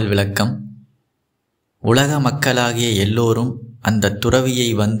 பாடல் விளக்கம். உலக மக்களாகிய எல்லோரும் அந்த துறவியை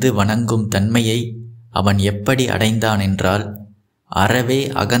வந்து வணங்கும் தன்மையை அவன் எப்படி அடைந்தான் என்றால் அறவே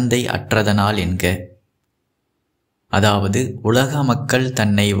அகந்தை அற்றதனால் என்க. அதாவது உலக மக்கள்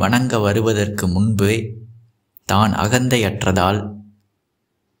தன்னை வணங்க வருவதற்கு முன்பே தான் அகந்தை அற்றதால்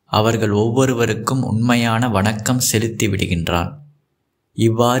அவர்கள் ஒவ்வொருவருக்கும் உண்மையான வணக்கம் செலுத்தி விடுகின்றான்.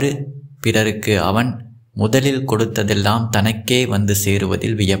 இவ்வாறு பிறருக்கு அவன் முதலில் கொடுத்ததெல்லாம் தனக்கே வந்து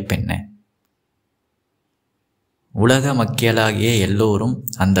சேருவதில் வியப்பென்ன. உலக மக்களாகிய எல்லோரும்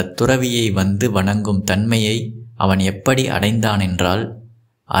அந்த துறவியை வந்து வணங்கும் தன்மையை அவன் எப்படி அடைந்தான் என்றால்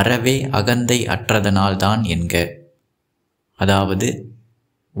அறவே அகந்தை அற்றதனால்தான் என்க. அதாவது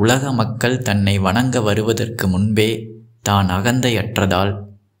உலக மக்கள் தன்னை வணங்க வருவதற்கு முன்பே தான் அகந்தை அற்றதால்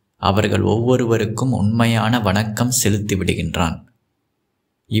அவர்கள் ஒவ்வொருவருக்கும் உண்மையான வணக்கம் செலுத்தி விடுகின்றான்.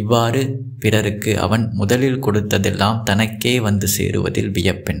 இவ்வாறு பிறருக்கு அவன் முதலில் கொடுத்ததெல்லாம் தனக்கே வந்து சேருவதில்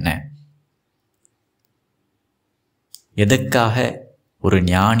வியப்பென்ன. எதற்காக ஒரு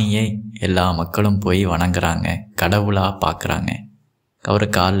ஞானியை எல்லா மக்களும் போய் வணங்குறாங்க, கடவுளாக பார்க்குறாங்க, அவர்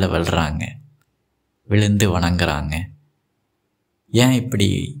காலில் விழுறாங்க, விழுந்து வணங்குறாங்க? ஏன் இப்படி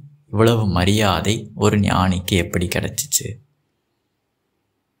இவ்வளவு மரியாதை ஒரு ஞானிக்கு எப்படி கிடைச்சிச்சு?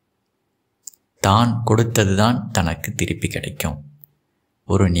 தான் கொடுத்தது தான் தனக்கு திருப்பி கிடைக்கும்.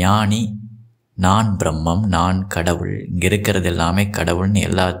 ஒரு ஞானி நான் பிரம்மம், நான் கடவுள், இங்கே இருக்கிறது எல்லாமே கடவுள்னு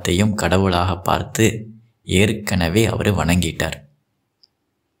எல்லாத்தையும் கடவுளாக பார்த்து ஏற்கனவே அவர் வணங்கிட்டார்.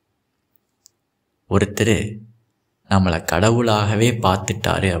 ஒருத்தர் நம்மளை கடவுளாகவே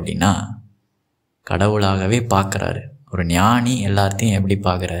பார்த்துட்டாரு அப்படின்னா கடவுளாகவே பார்க்குறாரு. ஒரு ஞானி எல்லாத்தையும் எப்படி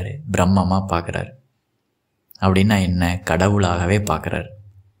பார்க்குறாரு? பிரம்மமாக பார்க்குறாரு. அப்படின்னா என்ன? கடவுளாகவே பார்க்குறாரு.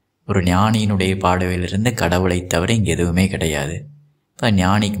 ஒரு ஞானியினுடைய பார்வையிலிருந்து கடவுளை தவிர இங்கே எதுவுமே கிடையாது. இப்போ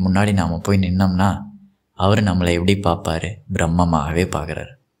ஞானிக்கு முன்னாடி நாம் போய் நின்னோம்னா அவர் நம்மளை எப்படி பார்ப்பாரு? பிரம்மமாகவே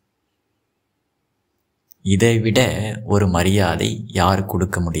பார்க்குறாரு. இதை விட ஒரு மரியாதை யார்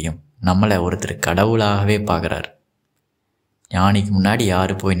கொடுக்க முடியும்? நம்மளை ஒருத்தர் கடவுளாகவே பார்க்குறார். ஞானிக்கு முன்னாடி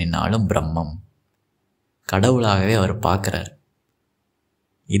யார் போய் நின்னாலும் பிரம்மம். கடவுளாகவே அவர் பார்க்குறார்.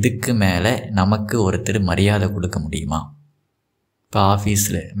 இதுக்கு மேலே நமக்கு ஒருத்தர் மரியாதை கொடுக்க முடியுமா? இப்போ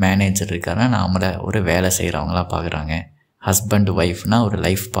ஆஃபீஸில் மேனேஜர் இருக்காருன்னா நம்மளை ஒரு வேலை செய்கிறவங்களாக பார்க்குறாங்க. ஹஸ்பண்ட் ஒய்ஃப்னால் ஒரு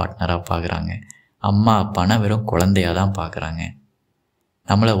லைஃப் பார்ட்னராக பார்க்குறாங்க. அம்மா அப்பானா வெறும் குழந்தையாக தான் பார்க்குறாங்க.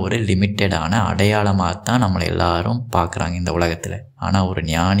 நம்மளை ஒரு லிமிட்டடான அடையாளமாகத்தான் நம்மளை எல்லாரும் பார்க்குறாங்க இந்த உலகத்தில். ஆனால் ஒரு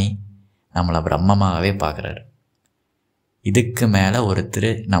ஞானி நம்மளை பிரம்மமாகவே பார்க்குறாரு. இதுக்கு மேலே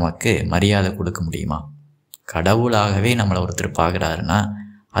ஒருத்தர் நமக்கு மரியாதை கொடுக்க முடியுமா? கடவுளாகவே நம்மளை ஒருத்தர் பார்க்குறாருன்னா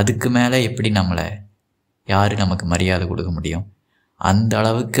அதுக்கு மேலே எப்படி நம்மளை யார் நமக்கு மரியாதை கொடுக்க முடியும்? அந்த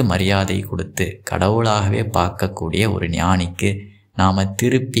அளவுக்கு மரியாதை கொடுத்து கடவுளாகவே பார்க்கக்கூடிய ஒரு ஞானிக்கு நாம்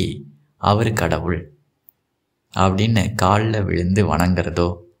திருப்பி அவர் கடவுள் அப்படின்னு காலில் விழுந்து வணங்குறதோ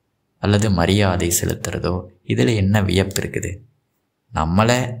அல்லது மரியாதை செலுத்துறதோ இதில் என்ன வியப்பு இருக்குது?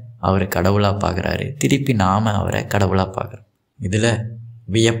 நம்மளை அவர் கடவுளாக பார்க்குறாரு, திருப்பி நாம் அவரை கடவுளாக பார்க்குறோம். இதில்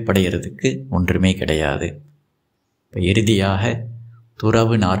வியப்படைகிறதுக்கு ஒன்றுமே கிடையாது. இப்போ இறுதியாக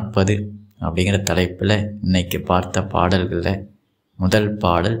துறவு 40 அப்படிங்கிற தலைப்பில் இன்றைக்கி பார்த்த பாடல்களில் முதல்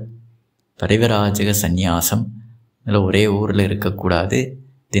பாடல் பரிவராஜக சந்நியாசம். இதில் ஒரே ஊரில் இருக்கக்கூடாது,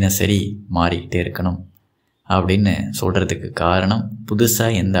 தினசரி மாறிக்கிட்டே இருக்கணும் அப்படின்னு சொல்கிறதுக்கு காரணம்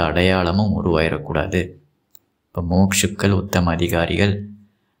புதுசாக எந்த அடையாளமும் உருவாயிடக்கூடாது. இப்போ மோக்ஷுக்கள் உத்தம அதிகாரிகள்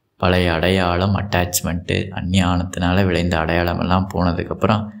பழைய அடையாளம் அட்டாச்மெண்ட்டு அஞ்ஞானத்தினால விளைந்த அடையாளமெல்லாம்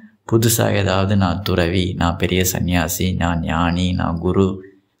போனதுக்கப்புறம் புதுசாக ஏதாவது நான் துறவி, நான் பெரிய சன்னியாசி, நான் ஞானி, நான் குரு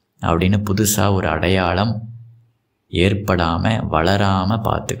அப்படின்னு புதுசாக ஒரு அடையாளம் ஏற்படாமல் வளராமல்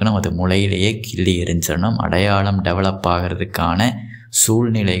பார்த்துக்கணும். அது முளையிலேயே கிள்ளி எரிஞ்சிடணும். அடையாளம் டெவலப் ஆகிறதுக்கான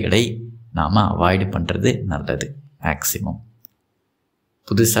சூழ்நிலைகளை நாம் அவாய்டு பண்ணுறது நல்லது மேக்சிமம்.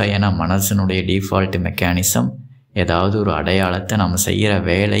 புதுசாக ஏன்னா மனசனுடைய டிஃபால்ட் மெக்கானிசம் ஏதாவது ஒரு அடையாளத்தை நம்ம செய்கிற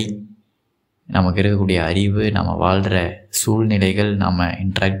வேலை, நமக்கு இருக்கக்கூடிய அறிவு, நம்ம வாழ்கிற சூழ்நிலைகள், நம்ம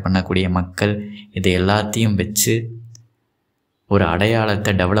இன்ட்ராக்ட் பண்ணக்கூடிய மக்கள், இது எல்லாத்தையும் வச்சு ஒரு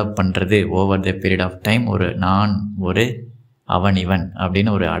அடையாளத்தை டெவலப் பண்ணுறது over the period of time. ஒரு நான், ஒரு அவன், இவன்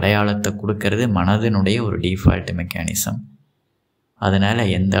அப்படின்னு ஒரு அடையாளத்தை கொடுக்கறது மனதினுடைய ஒரு டிஃபால்ட் மெக்கானிசம்.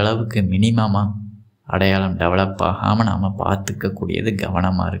 அதனால் எந்த அளவுக்கு மினிமமாக அடையாளம் டெவலப் ஆகாமல் நாம் பார்த்துக்கக்கூடியது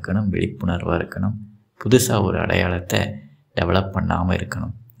கவனமாக இருக்கணும், விழிப்புணர்வாக இருக்கணும். புதுசாக ஒரு அடையாளத்தை டெவலப் பண்ணாமல்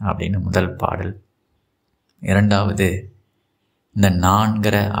இருக்கணும் அப்படின்னு முதல் பாடல். இரண்டாவது, இந்த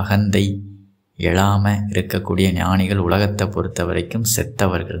நான்கிற அகந்தை எழாமல் இருக்கக்கூடிய ஞானிகள் உலகத்தை பொறுத்த வரைக்கும்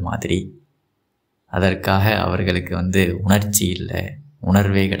செத்தவர்கள் மாதிரி. அதற்காக அவர்களுக்கு உணர்ச்சி இல்லை,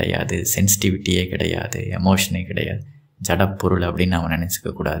 உணர்வே கிடையாது, சென்சிட்டிவிட்டியே கிடையாது, எமோஷனே கிடையாது, ஜடப்பொருள் அப்படின்னு அவன்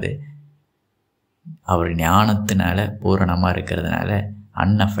நினச்சிக்கக்கூடாது. அவர் ஞானத்தினால பூரணமாக இருக்கிறதுனால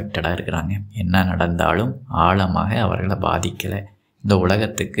அன்அஃபெக்டடாக இருக்கிறாங்க. என்ன நடந்தாலும் ஆழமாக அவர்களை பாதிக்கலை. இந்த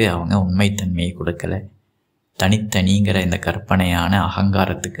உலகத்துக்கு அவங்க உண்மைத்தன்மையை கொடுக்கலை. தனித்தனிங்கிற இந்த கற்பனையான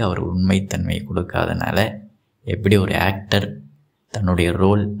அகங்காரத்துக்கு அவர் உண்மைத்தன்மையை கொடுக்காதனால எப்படி ஒரு ஆக்டர் தன்னுடைய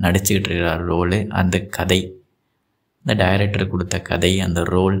ரோல் நடிச்சுக்கிட்டு இருக்கிறார், ரோலு, அந்த கதை, இந்த டைரக்டர் கொடுத்த கதை, அந்த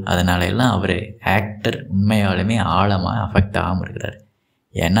ரோல், அதனால எல்லாம் அவர் ஆக்டர் உண்மையாலுமே ஆழமாக அஃபெக்ட் ஆகாமல் இருக்கிறார்.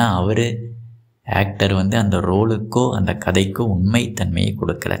 ஏன்னா அவர் ஆக்டர் அந்த ரோலுக்கோ அந்த கதைக்கோ உண்மைத்தன்மையை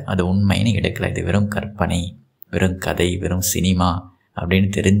கொடுக்கலை, அது உண்மைன்னு எடுக்கலை. இது வெறும் கற்பனை, வெறும் கதை, வெறும் சினிமா அப்படின்னு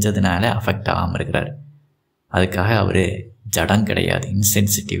தெரிஞ்சதுனால அஃபெக்ட் ஆகாமல் இருக்கிறார். அதுக்காக அவர் ஜடம் கிடையாது,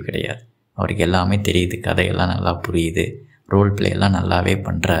 இன்சென்சிட்டிவ் கிடையாது. அவருக்கு எல்லாமே தெரியுது, கதையெல்லாம் நல்லா புரியுது, ரோல் பிளே எல்லாம் நல்லாவே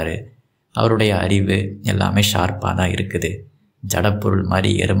பண்ணுறாரு. அவருடைய அறிவு எல்லாமே ஷார்ப்பாக தான் இருக்குது. ஜடப்பொருள் மாதிரி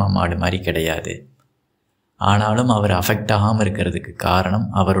எரும மாடு மாதிரி கிடையாது. ஆனாலும் அவர் அஃபெக்ட் ஆகாமல் இருக்கிறதுக்கு காரணம்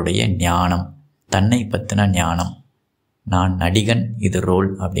அவருடைய ஞானம், தன்னை பற்றின ஞானம். நான் நடிகன், இது ரோல்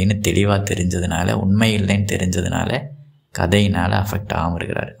அப்படின்னு தெளிவாக தெரிஞ்சதுனால, உண்மை இல்லைன்னு தெரிஞ்சதுனால கதையினால் அஃபெக்ட் ஆகாமல்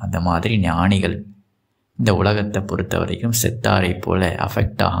இருக்கிறார். அந்த மாதிரி ஞானிகள் இந்த உலகத்தை பொறுத்த வரைக்கும் செத்தாரை போல்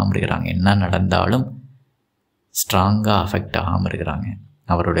அஃபெக்ட் ஆகாமல் இருக்கிறாங்க. என்ன நடந்தாலும் ஸ்ட்ராங்காக அஃபெக்ட் ஆகாமல் இருக்கிறாங்க.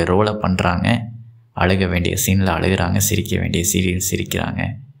 அவருடைய ரோலை பண்ணுறாங்க, அழுக வேண்டிய சீனில் அழுகிறாங்க, சிரிக்க வேண்டிய சீனில் சிரிக்கிறாங்க,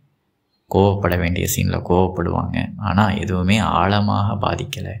 கோவப்பட வேண்டிய சீனில் கோவப்படுவாங்க. ஆனால் எதுவுமே ஆழமாக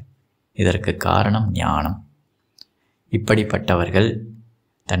பாதிக்கலை. இதற்கு காரணம் ஞானம். இப்படிப்பட்டவர்கள்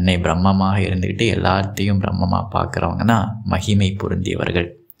தன்னை பிரம்மமாக இருந்துக்கிட்டு எல்லாத்தையும் பிரம்மமாக பார்க்குறவங்க தான் மகிமை பொருந்தியவர்கள்.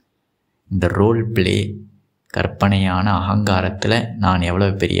 இந்த ரோல் பிளே, கற்பனையான அகங்காரத்தில் நான் எவ்வளோ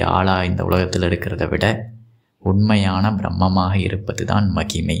பெரிய ஆளாக இந்த உலகத்தில் இருக்கிறத விட உண்மையான பிரம்மமாக இருப்பது தான்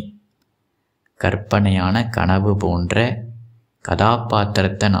மகிமை. கற்பனையான கனவு போன்ற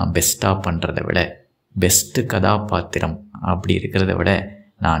கதாபாத்திரத்தை நான் பெஸ்ட்டாக பண்ணுறதை விட, பெஸ்ட்டு கதாபாத்திரம் அப்படி இருக்கிறத விட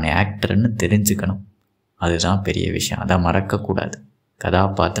நான் ஆக்டர்னு தெரிஞ்சுக்கணும். அதுதான் பெரிய விஷயம். அதை மறக்கக்கூடாது.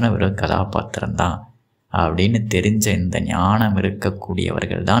 கதாபாத்திரம் வெறும் கதாபாத்திரம்தான் அப்படின்னு தெரிஞ்ச இந்த ஞானம்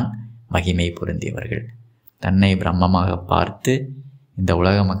இருக்கக்கூடியவர்கள் தான் மகிமை பொருந்தியவர்கள். தன்னை பிரம்மமாக பார்த்து இந்த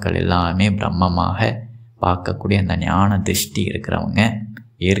உலக மக்கள் எல்லாமே பிரம்மமாக பார்க்கக்கூடிய அந்த ஞான திருஷ்டி இருக்கிறவங்க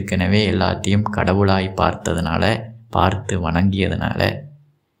ஏற்கனவே எல்லாத்தையும் கடவுளாய் பார்த்து வணங்கியதுனால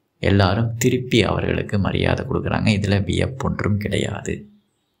எல்லாரும் திருப்பி அவர்களுக்கு மரியாதை கொடுக்குறாங்க. இதில் வியப்பொன்றும் கிடையாது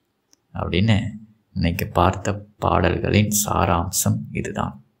அப்படின்னு இன்னைக்கு பார்த்த பாடல்களின் சாராம்சம்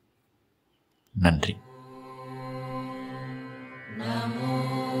இதுதான். நன்றி. நமோ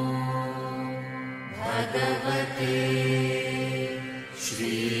பகவதே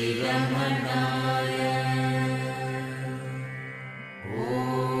ஸ்ரீரமணாய.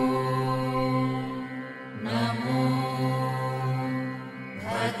 ஓம் நமோ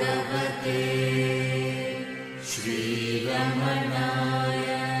பகவதே ஸ்ரீரமணாய.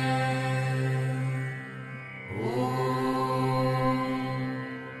 ஓம்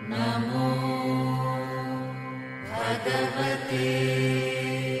நமோ பகவதே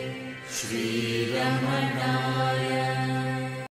ஸ்ரீரமணாய.